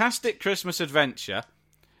this fantastic Christmas adventure,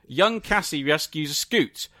 young Cassie rescues a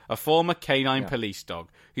Scoot, a former canine police dog,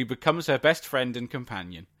 who becomes her best friend and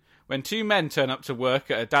companion. When 2 men turn up to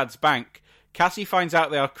work at her dad's bank, Cassie finds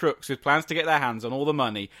out they are crooks with plans to get their hands on all the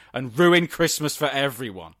money and ruin Christmas for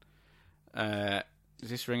everyone. Does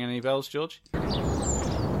this ring any bells, George? You're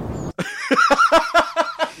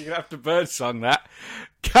going to have to birdsong that.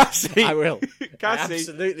 Cassie. I will. Cassie. I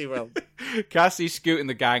absolutely will. Cassie, Scoot and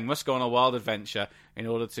the gang must go on a wild adventure in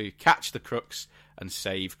order to catch the crooks and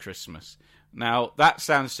save Christmas. Now, that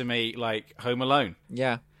sounds to me like Home Alone.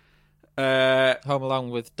 Yeah. Home Alone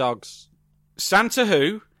with dogs. Santa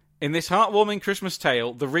Who, in this heartwarming Christmas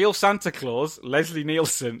tale, the real Santa Claus, Leslie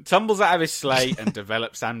Nielsen, tumbles out of his sleigh and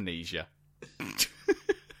develops amnesia.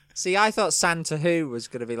 See, I thought Santa Who was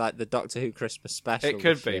going to be like the Doctor Who Christmas special. It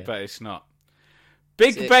could this be, year. but it's not.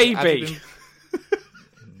 Big Has Baby. it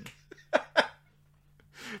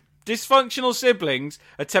Dysfunctional siblings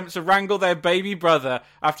attempt to wrangle their baby brother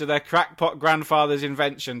after their crackpot grandfather's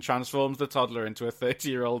invention transforms the toddler into a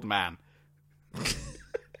 30-year-old man.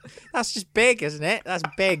 That's just big, isn't it? That's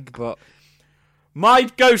big, but... My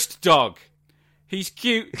ghost dog. He's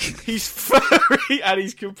cute, he's furry, and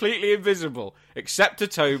he's completely invisible, except to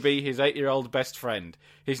Toby, his 8-year-old best friend.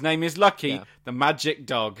 His name is Lucky, the magic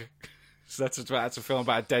dog. So that's a film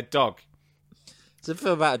about a dead dog. It's a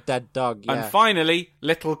film about a dead dog, yeah. And finally,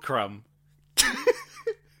 Little Crumb.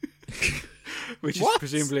 which is What?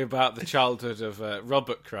 presumably about the childhood of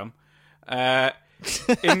Robert Crumb. In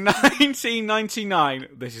 1999,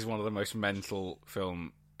 this is one of the most mental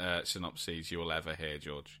film synopses you will ever hear,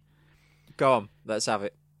 George. Go on, let's have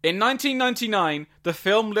it. In 1999, the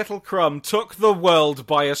film Little Crumb took the world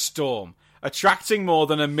by a storm, attracting more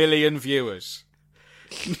than 1 million viewers.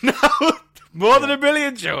 No, more than 1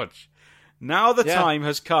 million, George. Now the time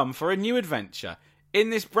has come for a new adventure. In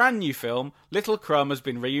this brand new film, Little Crumb has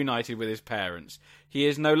been reunited with his parents. He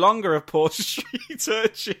is no longer a poor street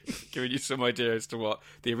urchin, giving you some idea as to what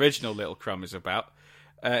the original Little Crumb is about.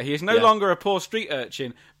 He is no longer a poor street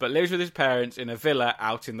urchin, but lives with his parents in a villa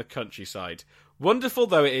out in the countryside. Wonderful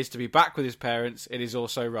though it is to be back with his parents, it is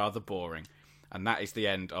also rather boring. And that is the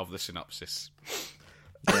end of the synopsis.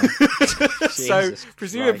 So,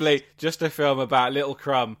 presumably, just a film about Little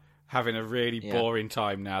Crumb having a really boring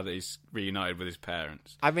time now that he's reunited with his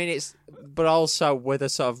parents. I mean, but also with a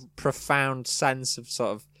sort of profound sense of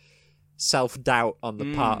sort of self-doubt on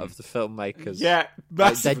the part of the filmmakers. Yeah,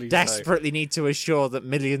 massively they desperately need to assure that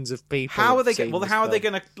millions of people. How are they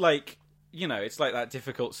going to, like, you know, it's like that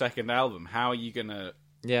difficult second album. How are you going to,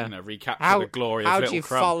 recapture the glory of Little Crumb? How do you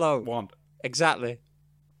follow? Exactly.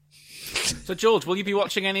 So, George, will you be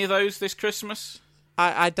watching any of those this Christmas?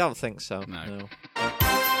 I don't think so. No.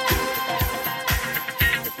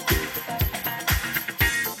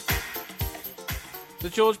 So,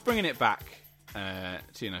 George, bringing it back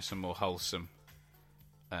to some more wholesome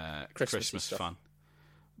Christmas fun.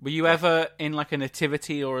 Were you ever in like a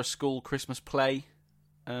nativity or a school Christmas play?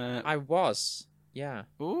 I was. Yeah.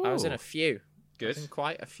 Ooh. I was in a few. Good. I was in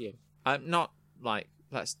quite a few. I'm not like,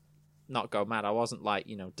 let's not go mad. I wasn't like,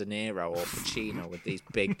 De Niro or Pacino with these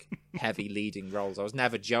big, heavy leading roles. I was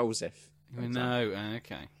never Joseph. No,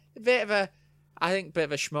 okay. I think a bit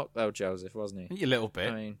of a schmuck though, Joseph, wasn't he? A little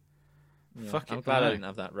bit. I mean, Fuck I'm it, glad no. I didn't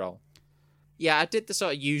have that role. Yeah, I did the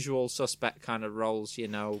sort of usual suspect kind of roles,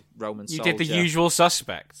 Roman soldier. You did the Usual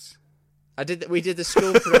Suspects. We did the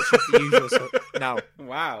school production of the usual. No.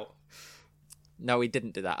 Wow. No, we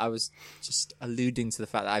didn't do that. I was just alluding to the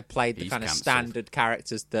fact that I played the kind of cancelled. standard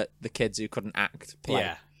characters that the kids who couldn't act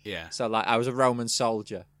play. Yeah. So, like, I was a Roman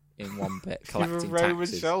soldier in one bit, collecting You're a Roman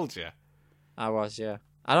taxes. soldier. I was, yeah.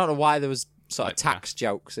 I don't know why there was sort of Like tax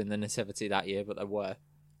jokes in the nativity that year, but there were.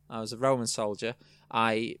 I was a Roman soldier.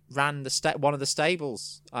 I ran one of the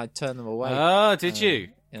stables. I turned them away. Oh, did you?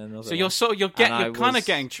 So you're kind of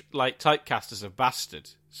getting like typecast as a bastard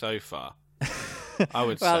so far. I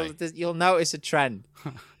would say. Well, you'll notice a trend.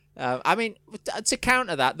 I mean, to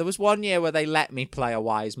counter that, there was one year where they let me play a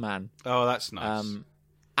wise man. Oh, that's nice.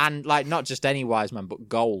 And like not just any wise man, but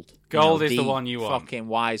Gold. Gold is the one you want. Fucking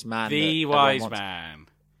wise man. The wise man.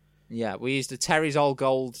 Yeah, we used a Terry's Old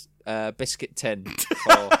Gold biscuit tin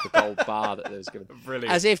for the gold bar that they was given.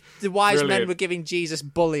 Brilliant. As if the wise men were giving Jesus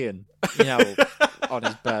bullion, on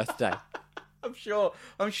his birthday. I'm sure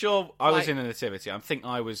I was in a nativity. I think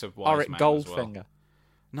I was a wise man Goldfinger. as well.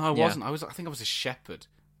 No, I wasn't. I think I was a shepherd.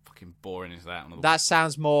 Fucking boring is that? That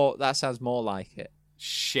sounds more like it.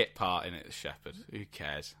 Shit part in it, the shepherd. Who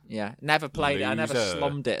cares? Yeah, never played it. I never Loser.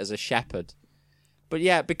 slummed it as a shepherd. But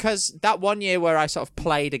yeah, because that one year where I sort of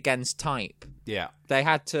played against type, Yeah. they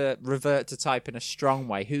had to revert to type in a strong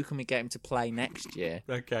way. Who can we get him to play next year?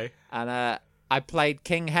 Okay. And I played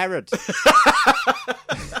King Herod.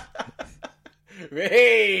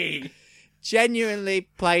 Hey! Genuinely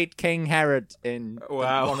played King Herod in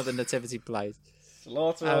Wow. one of the nativity plays.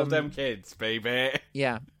 Slaughter all them kids, baby.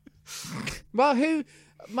 Yeah. Well, who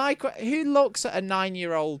looks at a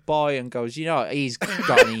 9-year-old boy and goes, he's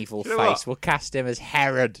got an evil know face. what? We'll cast him as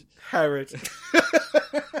Herod, Herod.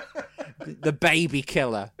 the baby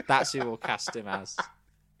killer. That's who we'll cast him as.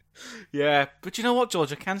 Yeah, but you know what,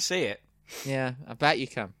 George? I can see it. Yeah, I bet you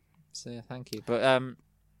can. So yeah, thank you. But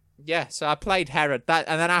yeah. So I played Herod. And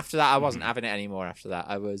then after that, I wasn't having it anymore. After that,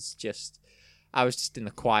 I was just in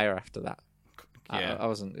the choir. After that, Yeah. I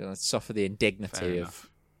wasn't going to suffer the indignity Fair of enough.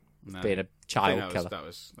 No. being a I child think killer. that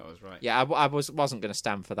was right. Yeah, I wasn't going to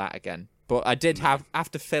stand for that again. But I did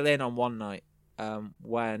have to fill in on one night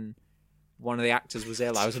when one of the actors was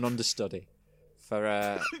ill. I was an understudy for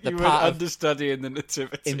the You part were of, understudy in the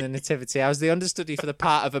nativity. in the nativity. I was the understudy for the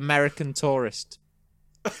part of American Tourist.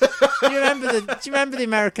 Do you remember the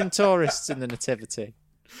American tourists in the nativity?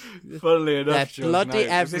 Funnily enough, They're George, bloody no, was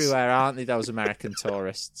everywhere, aren't they? Those American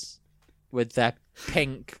tourists with their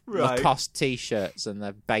pink Right. Lacoste t-shirts and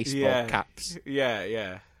their baseball caps.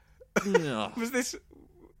 Yeah. Ugh. Was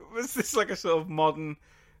this like a sort of modern,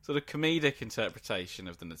 sort of comedic interpretation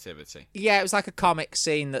of the nativity? Yeah, it was like a comic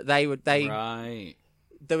scene that they Right.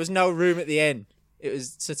 there was no room at the inn. it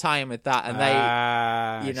was to tie in with that, and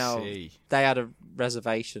they, you know, they had a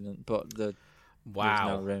reservation, but there was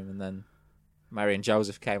no room, and then Mary and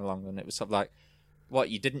Joseph came along, and it was sort of like, what,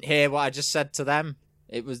 you didn't hear what I just said to them?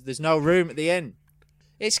 There's no room at the inn.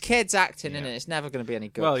 It's kids acting, innit? It's never going to be any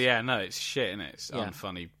good. Well, yeah, no, it's shit, innit? It's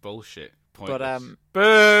unfunny bullshit. Pointless. But,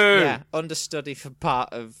 boo! Yeah, understudy for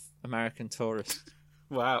part of American Tourist.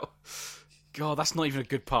 Wow. God, that's not even a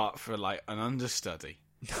good part for, like, an understudy.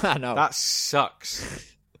 I know. That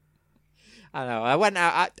sucks. I know. I went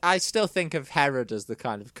out. I still think of Herod as the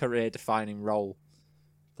kind of career-defining role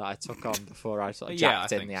that I took on before I sort of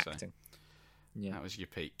jacked in the acting. Yeah, that was your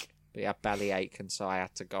peak. But he had bellyache, and so I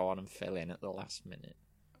had to go on and fill in at the last minute.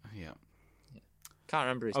 Yeah. Can't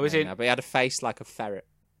remember his name now, but he had a face like a ferret.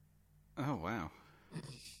 Oh, wow.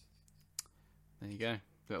 There you go.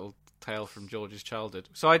 Little tale from George's childhood.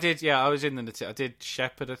 So I was in the... I did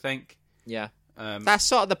Shepherd, I think. Yeah. That's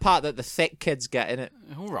sort of the part that the thick kids get in it.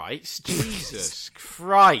 All right. Jesus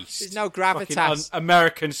Christ. There's no gravitas.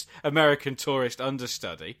 American Tourist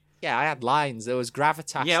understudy. Yeah, I had lines. There was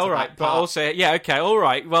gravitas. Yeah, all right. But also, yeah, okay, all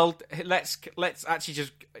right. Well, let's actually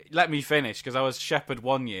just let me finish, because I was Shepherd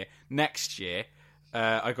one year. Next year,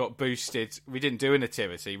 I got boosted. We didn't do a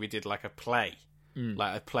nativity. We did like a play.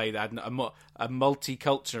 Like a play that had a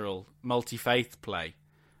multicultural, multi-faith play.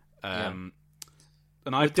 And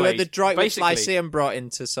I played the Droit which Lyceum brought in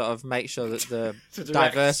to sort of make sure that the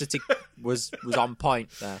diversity was on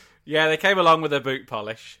point there. Yeah, they came along with their boot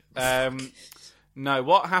polish. No,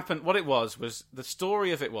 what happened? What it was the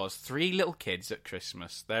story of it was 3 little kids at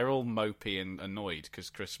Christmas. They're all mopey and annoyed because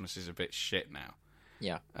Christmas is a bit shit now.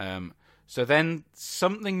 Yeah. So then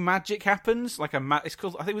something magic happens, like it's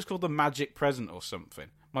called. I think it was called the Magic Present or something.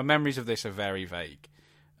 My memories of this are very vague.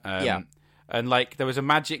 Yeah. And like there was a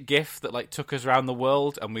magic gift that like took us around the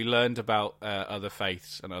world, and we learned about other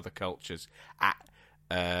faiths and other cultures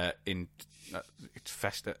in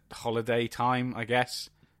holiday time, I guess.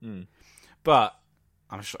 But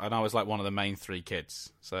I'm sure, and I was like one of the main 3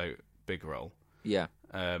 kids, so big role. Yeah.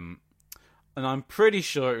 And I'm pretty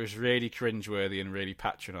sure it was really cringeworthy and really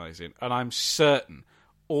patronising. And I'm certain,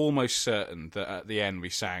 almost certain, that at the end we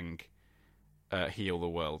sang "Heal the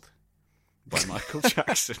World" by Michael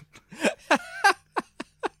Jackson.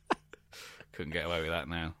 Couldn't get away with that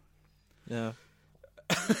now. Yeah.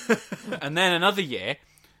 And then another year,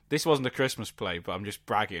 this wasn't a Christmas play, but I'm just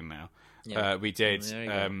bragging now. Yeah. We did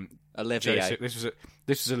Olivier. Joseph,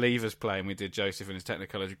 this was a Leavers play, and we did Joseph in his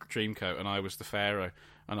Technicolor Dreamcoat, and I was the Pharaoh,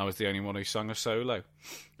 and I was the only one who sung a solo.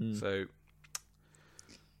 So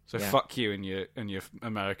fuck you and your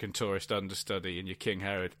American Tourist understudy and your King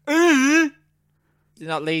Herod. Did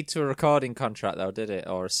not lead to a recording contract though, did it,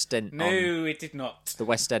 or a stint? No, it did not. The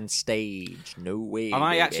West End stage. No way.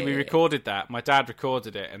 And we recorded that. My dad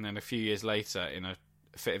recorded it, and then a few years later, in a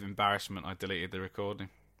fit of embarrassment, I deleted the recording.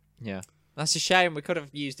 Yeah. That's a shame. We could have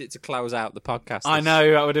used it to close out the podcast. I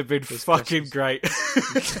know, that would have been fucking great.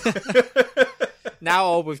 Now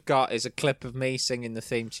all we've got is a clip of me singing the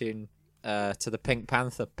theme tune to the Pink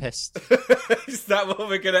Panther Pissed. Is that what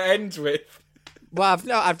we're going to end with? Well,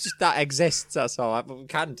 I've just that exists. That's all. But we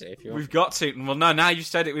can do if you want. We've got to. Well, no. Now you've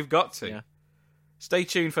said it, we've got to. Yeah. Stay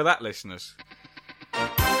tuned for that, listeners.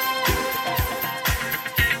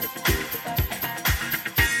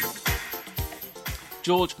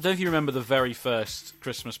 George, I don't know if you remember the very first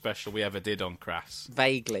Christmas special we ever did on Crass.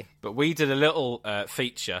 Vaguely. But we did a little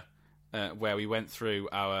feature where we went through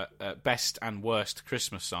our best and worst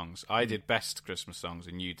Christmas songs. I did best Christmas songs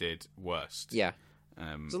and you did worst. Yeah.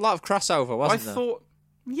 There's a lot of crossover, wasn't there? I thought...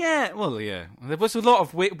 Yeah, well, yeah. There was a lot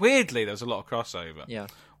of... Weirdly, there was a lot of crossover. Yeah.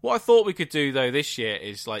 What I thought we could do, though, this year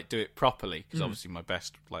is, like, do it properly. Because obviously my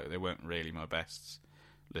best... Like, they weren't really my bests.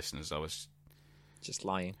 Listeners, I was... Just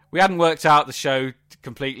lying. We hadn't worked out the show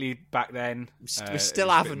completely back then. We still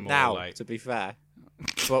haven't now, like... to be fair.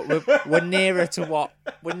 But we're nearer to what...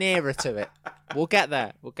 We're nearer to it. We'll get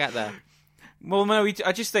there. Well, no,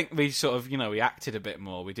 I just think we sort of, we acted a bit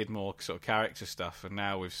more. We did more sort of character stuff, and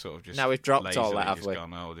now we've sort of just... Now we've dropped all that, have we?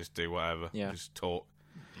 Gone, we'll just do whatever. Yeah. Just talk.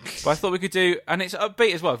 But I thought we could do... And it's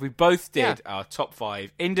upbeat as well. We both did our top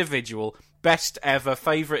 5 individual, best ever,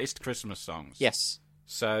 favouriteest Christmas songs. Yes.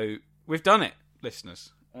 So, we've done it,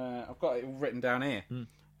 listeners. I've got it all written down here.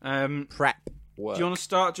 Prep work. Do you want to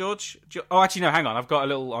start, George? Oh, actually, no, hang on. I've got a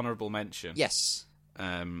little honourable mention. Yes.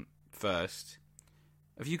 First...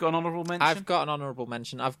 Have you got an honourable mention? I've got an honourable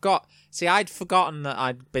mention. I'd forgotten that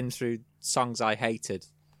I'd been through songs I hated.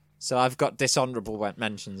 So I've got dishonourable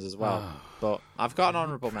mentions as well. But I've got an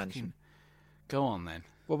honourable mention. Go on, then.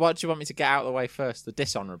 Well, what do you want me to get out of the way first? The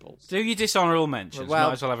dishonourables. Do your dishonourable mentions? Well-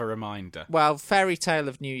 Might as well have a reminder. Well, Fairy Tale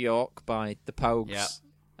of New York by the Pogues Yep.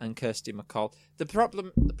 and Kirsty MacColl. The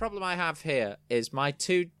problem I have here is my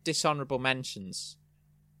two dishonourable mentions.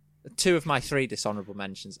 Two of my three dishonourable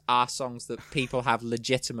mentions are songs that people have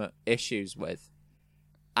legitimate issues with.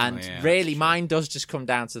 And Oh, yeah, really, that's true. mine does just come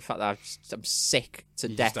down to the fact that I'm sick to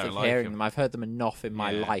You death just of don't like hearing them. them. I've heard them enough in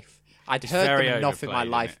my Yeah. life. I'd It's heard them very enough in my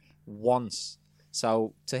overplayed, life isn't once.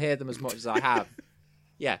 So to hear them as much as I have.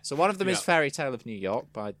 Yeah, so one of them is Yeah. Fairy Tale of New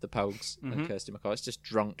York by the Pogues Mm-hmm. and Kirsty MacColl. It's just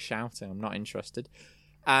drunk shouting. I'm not interested.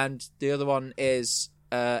 And the other one is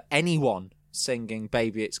anyone singing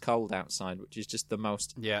Baby It's Cold Outside, which is just the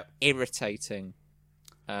most Yeah. irritating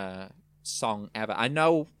song ever. I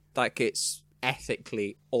know like it's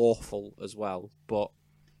ethically awful as well, but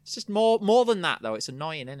it's just more than that though. It's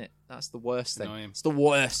annoying, isn't it? That's the worst thing. Annoying. It's the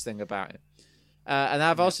worst thing about it. And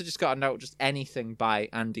I've also just got a note, just anything by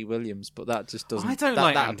Andy Williams, but that just doesn't. I don't that,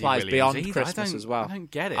 like that Andy applies Williams beyond either. Christmas as well. I don't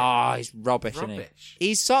get it. Oh, he's rubbish, isn't he? Rubbish.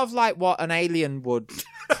 He's sort of like what an alien would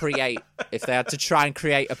create if they had to try and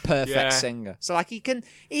create a perfect Yeah. singer. So like he can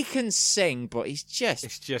sing, but he's just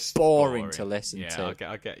It's just boring to listen yeah, to.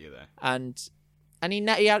 I get you there. and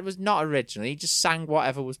was not original. He just sang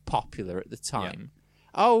whatever was popular at the time.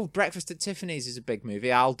 Oh, Breakfast at Tiffany's is a big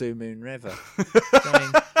movie. I'll do Moon River. I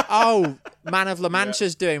mean, oh, Man of La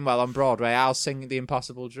Mancha's doing well on Broadway. I'll sing The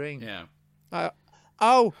Impossible Dream. Yeah.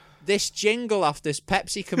 Oh, this jingle off this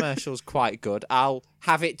Pepsi commercial is quite good. I'll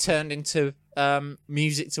have it turned into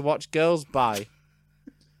music to watch girls buy.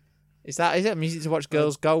 Is it music to watch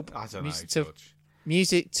girls go? I don't know, music to George.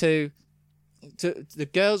 music to the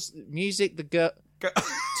girls music the girl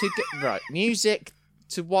right music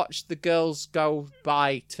to watch the girls go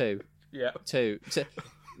by to Yeah.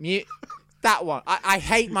 that one. I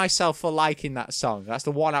hate myself for liking that song. That's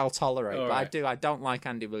the one I'll tolerate. All But right. I don't like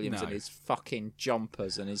Andy Williams No. and his fucking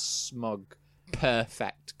jumpers and his smug,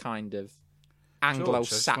 perfect kind of George, I just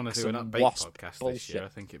Anglo-Saxon want to do an upbeat wasp podcast bullshit. this year. I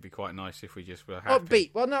think it'd be quite nice if we just were happy.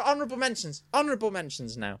 Upbeat. Well, no, honourable mentions. Honourable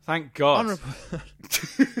mentions now. Thank God. Honourable.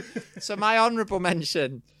 So my honourable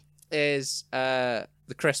mention is the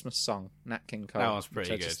Christmas song, Nat King Cole. That one's pretty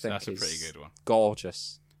which I good. just think That's a is pretty good one.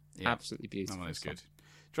 Gorgeous. Yeah. Absolutely beautiful. That one is song. good. Do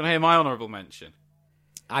you want to hear my honourable mention?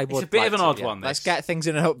 I would a bit like of an to, odd yeah. one, Let's this. get things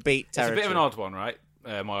in an upbeat It's territory. a bit of an odd one, right?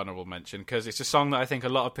 My honourable mention, because it's a song that I think a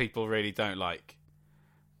lot of people really don't like.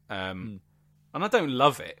 And I don't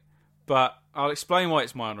love it, but I'll explain why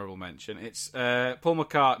it's my honourable mention. It's Paul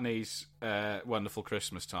McCartney's Wonderful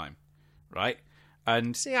Christmas Time, right?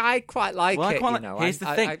 And See, I quite like well, I it. quite You like- know, here's the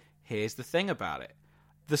I- thing. I- Here's the thing about it.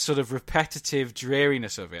 The sort of repetitive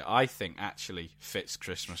dreariness of it, I think, actually fits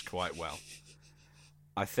Christmas quite well.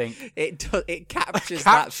 I think it captures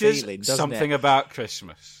that feeling, doesn't something it? about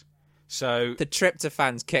Christmas. So The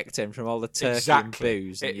tryptophan's kicked in from all the turkey exactly, and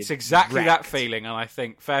booze. And it's you're exactly that wrecked. feeling, and I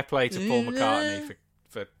think fair play to Paul McCartney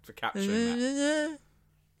for capturing that.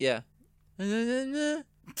 Yeah.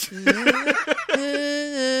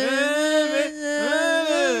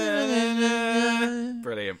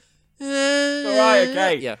 Brilliant. All right,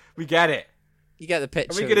 okay, Yeah, we get it. you get the Are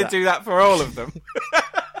picture. we of going to that. do that for all of them?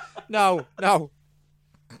 No.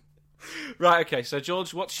 Right, okay. So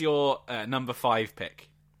George, what's your number 5 pick?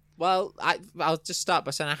 Well, I'll just start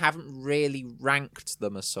by saying I haven't really ranked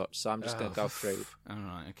them as such, so I'm just going to go through. All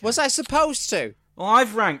right, okay. Was I supposed to? Well,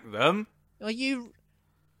 I've ranked them. Well,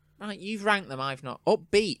 you've ranked them. I've not.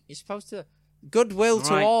 Upbeat. You're supposed to. Goodwill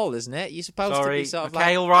to Right. all, isn't it? You're supposed to Sorry. be sort of Okay,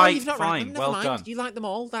 like. all right, Oh, you've not fine, ranked them. Never well mind. done. You like them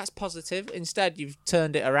all. That's positive. Instead, you've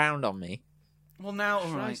turned it around on me. Well, now,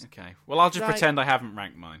 all right, Right. okay. Well, I'll just Right. pretend I haven't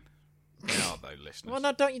ranked mine. They are, though, listeners. Well, no,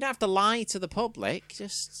 you don't have to lie to the public.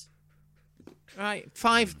 Just right.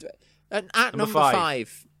 5. At number five.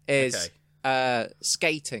 5 is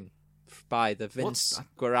Skating by the What's Vince that?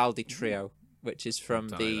 Guaraldi Trio, which is from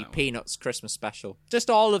Don't know the that one. Peanuts Christmas special.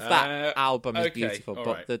 Just all of that album is okay, beautiful, all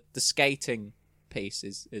but right. the skating piece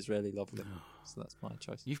is really lovely. So that's my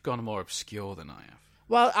choice. You've gone more obscure than I have.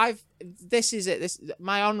 Well, this is it.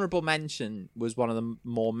 My honourable mention was one of the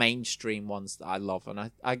more mainstream ones that I love,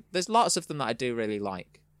 and I there's lots of them that I do really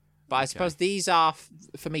like. But I suppose these are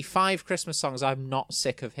for me 5 Christmas songs I'm not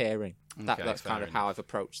sick of hearing. Okay, That's kind fair of how I've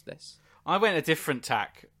approached this. I went a different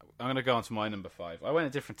tack. I'm going to go on to my number 5. I went a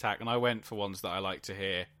different tack, and I went for ones that I like to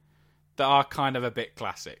hear that are kind of a bit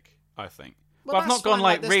classic, I think. Well, but I've that's not gone fine,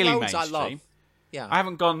 like there's really loads I mainstream. love. Yeah, I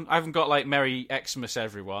haven't got like Merry Xmas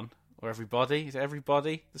Everyone or Everybody. Is it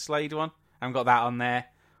Everybody, the Slade one? I haven't got that on there.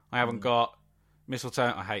 I haven't got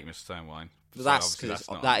Mistletoe. I hate Mistletoe Wine. but So that's obviously because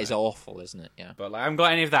not that on is there. awful, isn't it? Yeah. But like, I haven't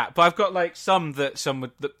got any of that. But I've got like some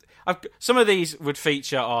of these would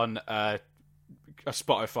feature on a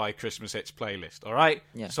Spotify Christmas hits playlist. All right.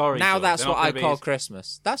 Yeah. Sorry. Now George. that's They're what not I gonna be call as-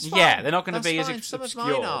 Christmas. That's fine. Yeah, they're not going to That's be as fine. Some of obscure.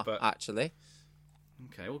 mine are, but actually.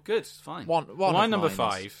 okay, well, good. Fine. One my of number mine is-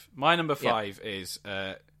 five. My number five is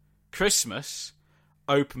Christmas.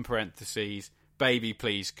 Open parentheses. Baby,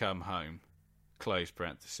 please come home. Close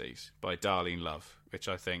parentheses by Darlene Love, which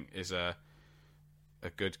I think is a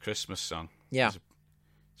good Christmas song. Yeah.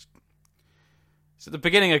 It's at the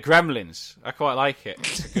beginning of Gremlins. I quite like it.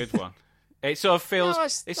 It's a good one. It sort of feels. No,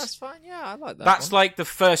 that's fine. Yeah, I like that. That's one. like the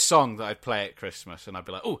first song that I'd play at Christmas, and I'd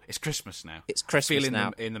be like, "Oh, it's Christmas now." It's Christmas I feel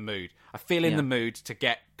now. in the mood. I feel in Yeah. the mood to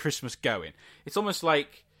get Christmas going. It's almost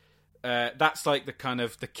like that's like the kind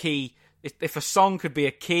of the key. If a song could be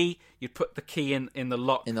a key, you'd put the key in the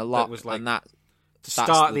lock. in the lock, that was like and that. to that's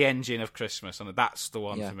start the- the engine of Christmas, and that's the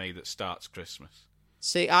one Yeah. for me that starts Christmas.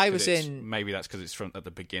 See, I 'Cause was it's- in Maybe that's because it's from at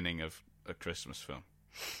the beginning of a Christmas film.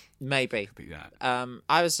 maybe. Could be that.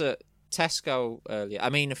 I was at Tesco earlier. I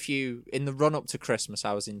mean, in the run up to Christmas,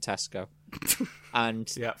 I was in Tesco,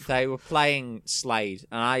 and Yep. they were playing Slade,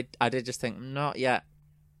 and I did just think, not yet.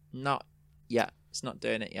 It's not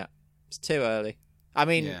doing it yet. It's too early. I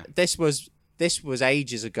mean, Yeah. this was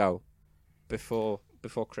ages ago, before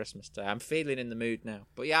Christmas Day. I'm feeling in the mood now,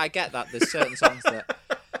 but yeah, I get that. There's certain songs that.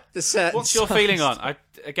 There's certain. What's your songs feeling on? I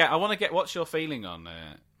want to get. What's your feeling on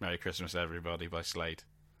 "Merry Christmas, Everybody" by Slade?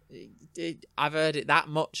 I've heard it that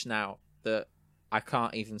much now that I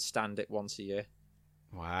can't even stand it once a year.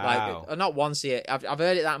 Wow. Like, not once a year. I've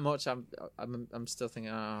heard it that much. I'm still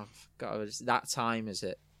thinking, oh God, it's that time, is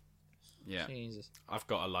it? Yeah. Jesus. I've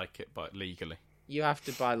got to like it, but legally. You have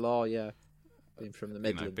to by law, yeah. Being from the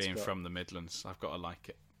Midlands. Being but- from the Midlands, I've got to like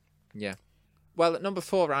it. Yeah. Well, at number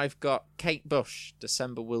 4, I've got Kate Bush.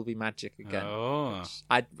 December Will Be Magic Again. Oh. Which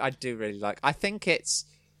I do really like. I think it's.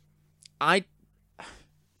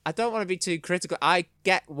 I don't want to be too critical. I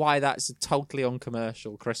get why that's a totally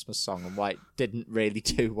uncommercial Christmas song and why it didn't really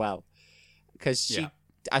do well. Because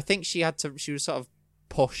I think she was sort of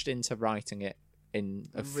pushed into writing it in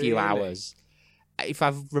a few Really? hours. If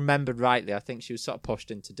I've remembered rightly, I think she was sort of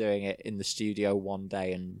pushed into doing it in the studio one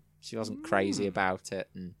day and she wasn't crazy about it.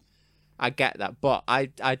 And I get that, but I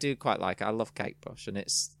do quite like it. I love Kate Bush, and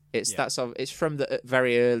it's that sort of, it's from the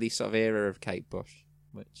very early sort of era of Kate Bush,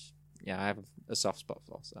 which I have a soft spot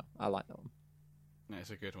for, so I like that one. Yeah,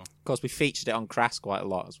 it's a good one. Of course, we featured it on Crass quite a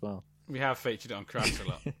lot as well. We have featured it on Crash a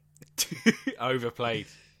lot. Overplayed.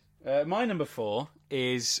 My number 4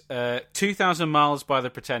 is 2,000 Miles by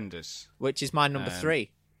the Pretenders. Which is my number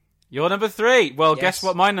 3. Your number 3. Well, Yes. guess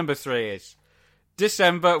what my number 3 is?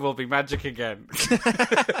 December Will Be Magic Again.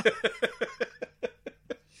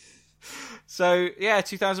 So, yeah,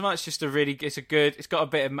 2,000 Miles is just it's got a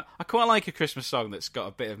bit of, I quite like a Christmas song that's got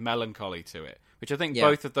a bit of melancholy to it, which I think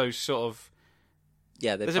both of those sort of,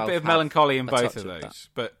 Yeah, there's a bit of melancholy in both of that. those,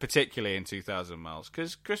 but particularly in 2,000 Miles,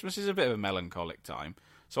 because Christmas is a bit of a melancholic time,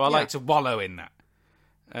 so I like to wallow in that.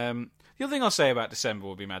 The other thing I'll say about December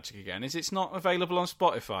Will Be Magic Again is it's not available on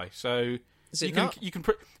Spotify, so Is it not?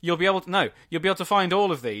 you'll be able to find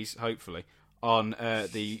all of these hopefully on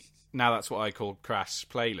the Now That's What I Call Crass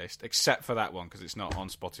playlist, except for that one because it's not on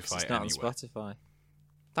Spotify It's not anywhere. on Spotify.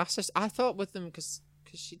 That's just, I thought with them, because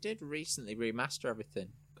she did recently remaster everything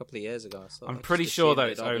a couple of years ago. So I'm I just pretty sure though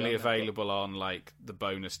assumed it's it'd all be only on there, but- available on like the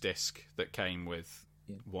bonus disc that came with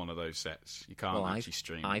one of those sets. You can't Well, actually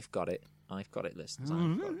stream. I've got it. I've got it, listeners.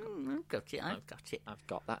 I've got it. I've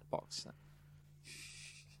got that box set.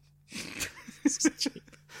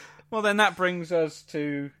 Well, then that brings us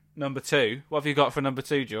to number 2. What have you got for number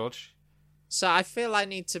 2, George? So I feel I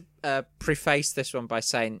need to preface this one by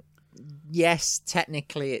saying, yes,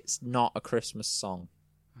 technically it's not a Christmas song,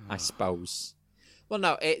 I suppose. Well,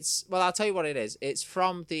 no, I'll tell you what it is. It's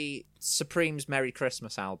from the Supremes' Merry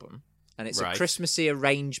Christmas album, and it's Right. a Christmassy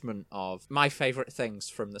arrangement of my favourite things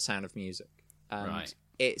from The Sound of Music. And Right.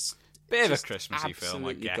 it's Bit of a just Christmassy film, I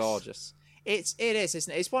absolutely guess. gorgeous. It is,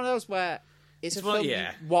 isn't it? It's one of those where it's a one- film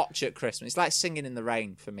yeah. you watch at Christmas. It's like Singing in the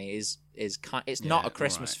Rain for me. It's not Yeah, a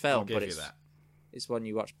Christmas alright, film, I'll give but you it's that. it's one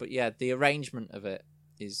you watch. But yeah, the arrangement of it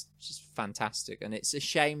is just fantastic, and it's a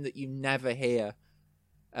shame that you never hear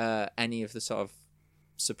any of the sort of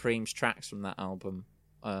Supremes tracks from that album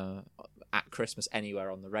at Christmas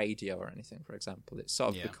anywhere on the radio or anything. For example, it's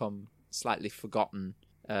sort of become slightly forgotten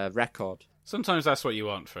record. Sometimes that's what you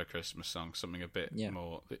want for a Christmas song, something a bit Yeah.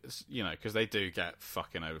 more, because they do get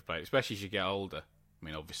fucking overplayed, especially as you get older. I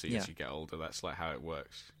mean, obviously, as Yeah. you get older, that's like how it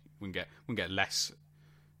works. We can get less,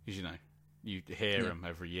 because, you hear them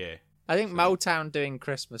every year. I think Motown doing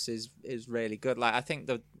Christmas is really good. Like I think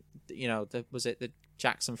was it the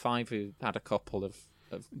Jackson 5 who had a couple of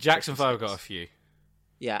Jackson Christmas 5 got a hits? few.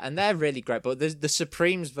 Yeah, and they're really great. But the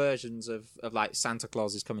Supremes versions of like Santa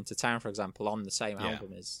Claus is Coming to Town, for example, on the same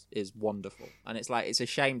album is wonderful. And it's like, it's a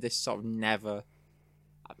shame this sort of never...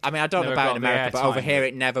 I mean, I don't know Never about got in the America, but over airtime. here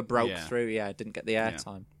it never broke Yeah. through. Yeah, it didn't get the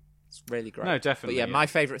airtime. It's really great. No, definitely, But yeah, yeah. my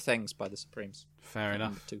favourite things by the Supremes. Fair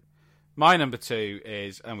enough. Number 2. My number 2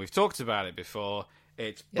 is, and we've talked about it before,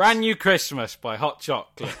 it's Brand New Christmas by Hot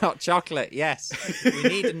Chocolate. Hot chocolate, yes. We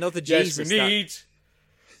need another Jesus. Yes, we need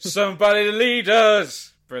somebody to lead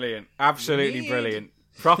us. Brilliant. Absolutely Need brilliant.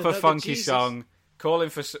 Proper another funky Jesus. song. Calling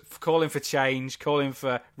for change, calling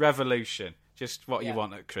for revolution. Just what you Yeah.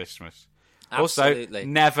 want at Christmas. Absolutely. Also,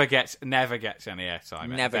 never gets any airtime.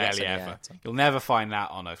 Never gets Barely any ever. airtime. You'll never find that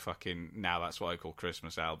on a fucking Now That's What I Call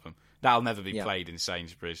Christmas album. That'll never be Yeah. played in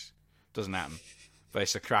Sainsbury's. Doesn't happen. But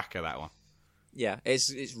it's a cracker, that one. Yeah,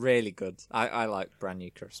 it's really good. I like Brand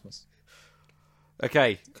New Christmas.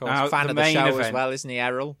 Okay. Cool. Now, Fan the of the main show event. as well, isn't he,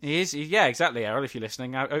 Errol? He is. Yeah, exactly, Errol, if you're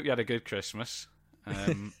listening. I hope you had a good Christmas.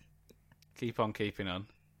 Keep on keeping on.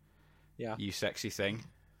 Yeah. You sexy thing.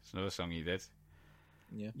 It's another song you did.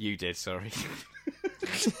 Yeah. You did, sorry.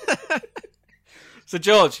 So,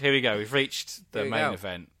 George, here we go. We've reached the Here we main go.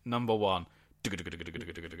 event. Number 1. That's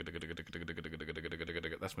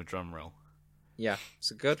my drum roll. Yeah,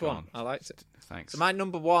 it's a good Go one. on. I liked it. Thanks. So my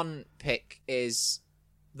number 1 pick is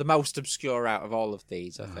the most obscure out of all of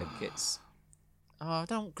these. I think it's. Oh,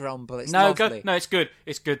 don't grumble. It's No, lovely. no, it's good.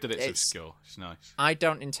 It's good that it's It's- obscure. It's nice. I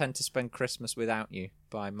Don't Intend to Spend Christmas Without You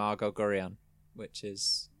by Margot Gurrian, which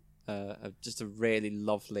is just a really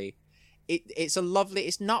lovely. It's a lovely.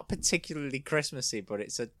 It's not particularly Christmassy, but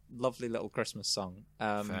it's a lovely little Christmas song.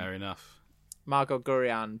 Fair enough. Margot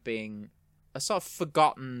Gurrian being a sort of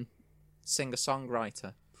forgotten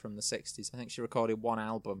singer-songwriter from the 60s. I think she recorded one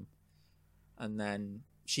album and then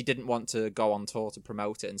she didn't want to go on tour to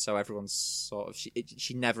promote it, and so everyone's sort of...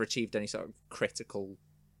 She never achieved any sort of critical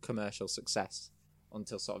commercial success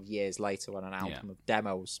until sort of years later when an album of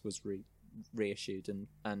demos was reissued,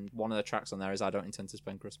 and one of the tracks on there is I Don't Intend to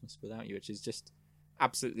Spend Christmas Without You, which is just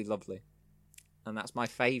absolutely lovely. And that's my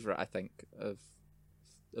favourite, I think, of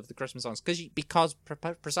the Christmas songs,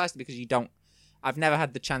 precisely because you don't... I've never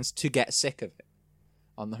had the chance to get sick of it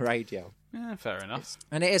on the radio. Yeah, fair enough.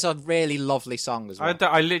 And it is a really lovely song as well.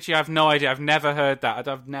 I literally have no idea. I've never heard that.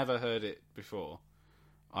 I've never heard it before.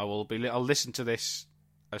 I'll listen to this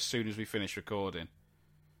as soon as we finish recording.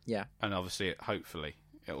 Yeah. And obviously, hopefully,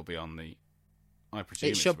 it'll be on the... I presume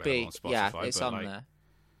It should it's be. on Spotify, Yeah, it's but on there.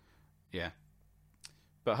 Yeah.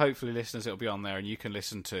 But hopefully, listeners, it'll be on there and you can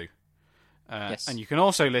listen too. Yes. And you can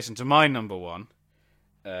also listen to my number 1,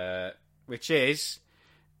 which is...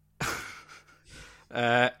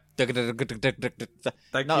 Not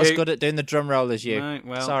Thank as you. good at doing the drum roll as you. No,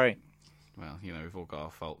 well- Sorry. Well, we've all got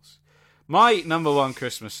our faults. My number 1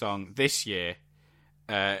 Christmas song this year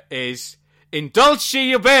is In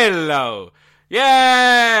Dolce Bello.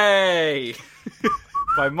 Yay!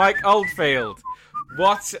 By Mike Oldfield.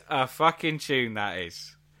 What a fucking tune that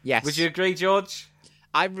is. Yes. Would you agree, George?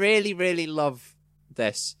 I really, really love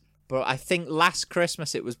this, but I think last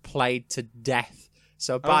Christmas it was played to death.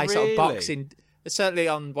 So by sort really? of boxing, certainly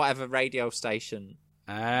on whatever radio station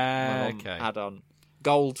my mum Okay. had on,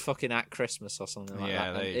 Gold fucking at Christmas or something like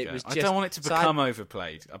Yeah, that. there And you it go. was I just- don't want it to so become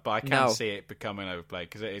overplayed, but I can No. see it becoming overplayed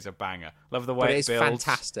because it is a banger. Love the way but it it's builds.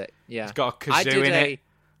 fantastic. Yeah, It's got a kazoo in it.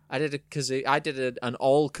 I did a kazoo. I did an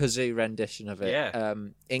all kazoo rendition of it, Yeah.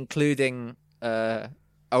 including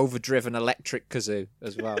overdriven electric kazoo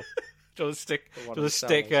as well. Do you want to stick, one do you want of to the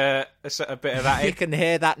stick a bit of that You in? can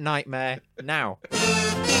hear that nightmare now.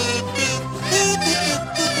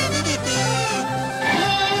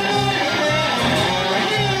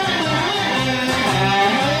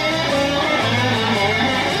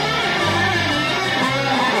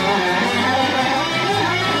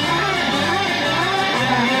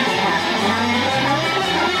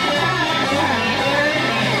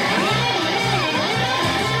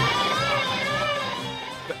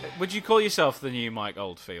 Would you call yourself the new Mike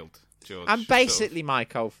Oldfield, George? I'm basically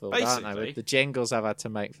Mike Oldfield, aren't I? Basically. With the jingles I've had to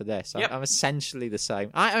make for this, Yep. I'm essentially the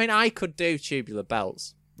same. I mean, I could do Tubular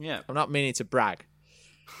Bells. Yeah. I'm not meaning to brag.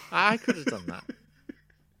 I could have done that.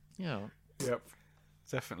 You know, Yep.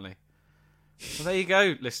 Definitely. Well, there you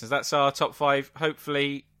go, listeners. That's our top 5.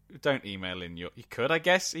 Hopefully, don't email in your... You could, I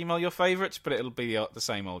guess, email your favourites, but it'll be the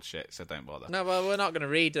same old shit, so don't bother. no, well, we're not going to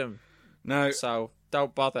read them, No. so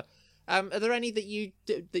don't bother. Are there any that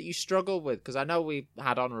you struggle with? Because I know we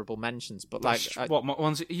had honourable mentions, but like, What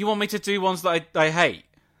ones? You want me to do ones that I hate?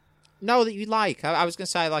 no, that you like. I was going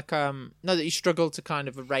to say like, no, that you struggle to kind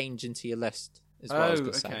of arrange into your list. Is what I was Oh,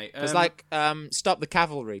 going to okay. say. Because like, Stop the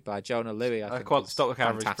Cavalry by Jonah Louie. I think is Stop the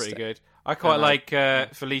Cavalry's fantastic. pretty good. I quite And like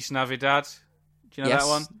Feliz Navidad. Do you know that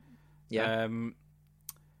one? Yeah,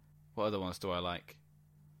 What other ones do I like?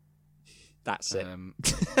 that's it.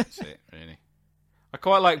 That's it, really. I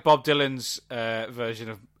quite like Bob Dylan's version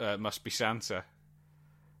of Must Be Santa.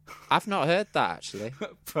 I've not heard that, actually.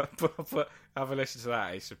 but have a listen to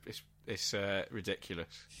that. It's ridiculous.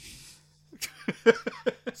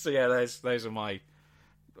 So yeah, those are my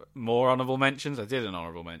more honourable mentions. I did an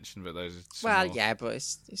honourable mention, but those are some Well, more. yeah, but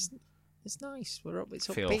it's nice. It's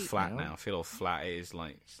I feel upbeat all flat now. now. I feel all flat. It is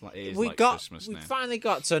like Christmas We now. finally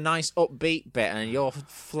got to a nice upbeat bit, and you're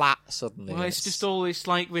flat suddenly. Well, it's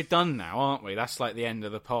like we're done now, aren't we? That's like the end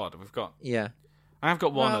of the pod. Yeah. I have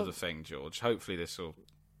got one Well- other thing, George. Hopefully this will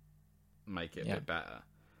make it a Yeah. bit better.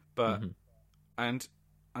 But and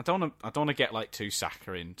I don't want to get like too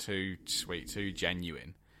saccharine, too sweet, too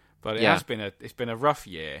genuine. But it Yeah. has been a rough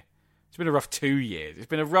year. It's been a rough 2 years. It's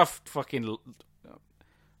been a rough fucking.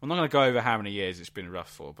 I'm not going to go over how many years it's been rough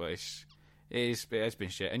for, but it has been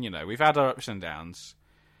shit. And we've had our ups and downs.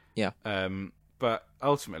 Yeah. But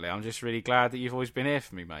ultimately, I'm just really glad that you've always been here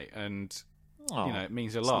for me, mate. And Oh, it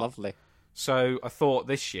means a it's lot. lovely. So I thought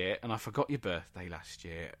this year, and I forgot your birthday last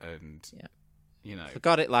year, and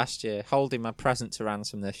Forgot it last year. Holding my present to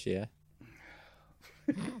ransom this year.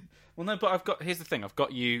 Well, no, but here's the thing. I've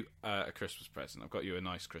got you a Christmas present. I've got you a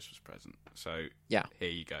nice Christmas present. So Yeah. here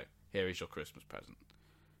you go. Here is your Christmas present.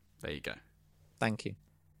 There you go. Thank you.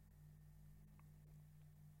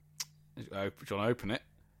 Do you want to open it?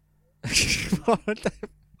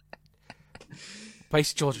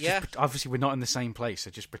 Place, George. Yeah. Obviously, we're not in the same place, so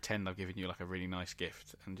just pretend I've given you like a really nice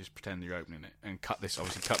gift, and just pretend you're opening it, and cut me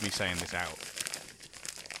saying this out.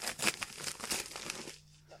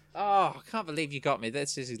 Oh, I can't believe you got me.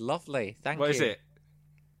 This is lovely. Thank you. What is it?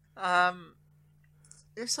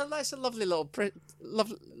 It's a lovely little,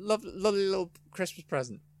 lovely little Christmas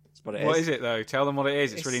present. That's what it is. What is it though? Tell them what it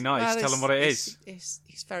is. It's really nice. well, Tell them what it is.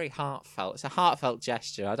 It's very heartfelt. It's a heartfelt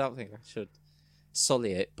gesture. I don't think I should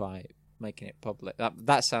sully it by making it public.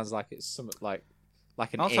 That sounds like it's something like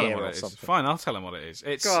an I'll tell them ear what or it is. something. Fine, I'll tell them what it is.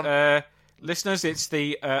 It's Go on. listeners. It's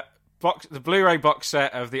the Blu-ray box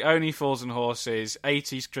set of the Only Fools and Horses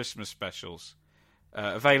 80s Christmas specials,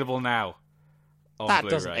 available now on That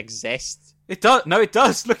Blu-ray. doesn't exist. It does. No, it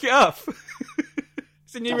does. Look it up.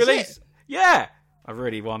 It's a new Does release. it? Yeah, I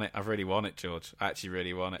really want it, George. I actually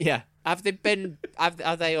really want it. Yeah. Have they been?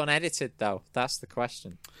 Are they unedited though? That's the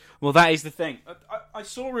question. Well, that is the thing. I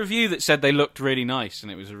saw a review that said they looked really nice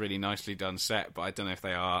and it was a really nicely done set, but I don't know if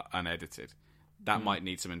they are unedited. That might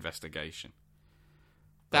need some investigation.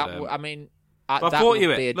 That But, I mean, But I that bought would you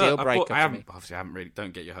be it. a deal Look, breaker for haven't, me. obviously, I haven't really.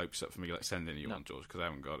 Don't get your hopes up for me like sending you one, George, because I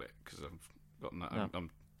haven't got it because I've got no. I'm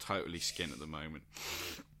totally skint at the moment.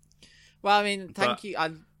 Well, I mean, thank But- you.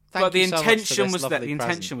 Thank But the you so much for intention this was there. lovely The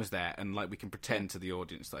intention present. was there, and like we can pretend to the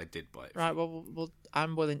audience that I did buy it. Right. Well,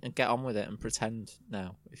 I'm willing to get on with it and pretend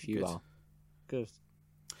now. If you Good. are. Good.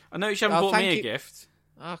 I noticed you haven't Oh, bought me thank a you. gift.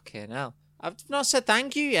 Okay, now I've not said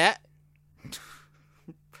thank you yet.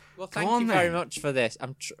 Well, thank on, you very then. much for this.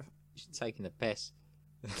 I'm taking the piss.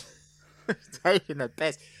 Taking the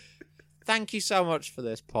piss. Thank you so much for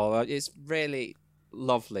this, Paul. It's really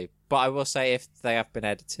lovely. But I will say, if they have been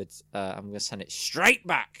edited, I'm going to send it straight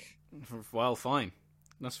back. Well, fine.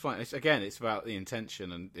 That's fine. It's about the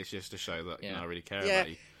intention, and it's just to show that Yeah. I really care Yeah. about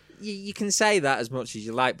you. You can say that as much as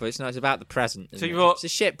you like, but it's not. It's about the present. So isn't you it? bought- It's a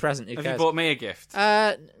shit present. Who Have you cares? bought me a gift?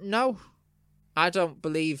 No. I don't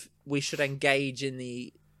believe we should engage in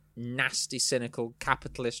the nasty, cynical,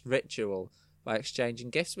 capitalist ritual by exchanging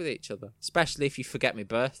gifts with each other, especially if you forget my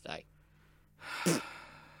birthday.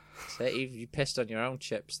 So you pissed on your own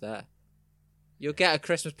chips there. You'll get a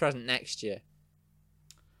Christmas present next year.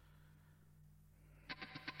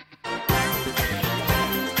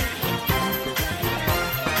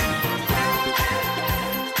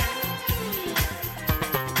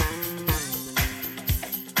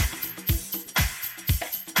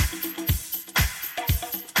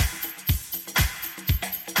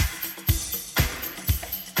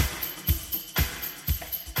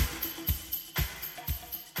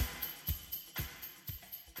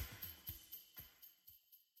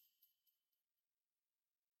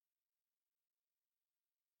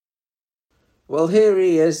 Well, here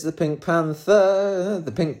he is, the Pink Panther,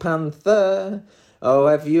 the Pink Panther. Oh,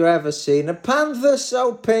 have you ever seen a panther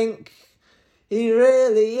so pink? He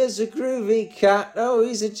really is a groovy cat. Oh,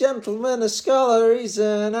 he's a gentleman, a scholar, he's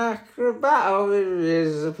an acrobat. Oh, he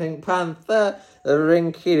is a Pink Panther, the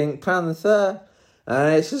rinky-dink panther.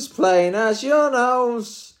 And it's as plain as your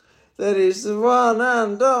nose that he's the one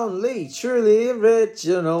and only truly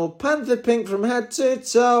original Panther Pink from head to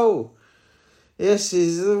toe. Yes,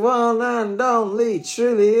 he's the one and only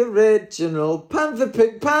truly original Panther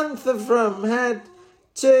Pig Panther from head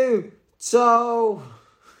to toe.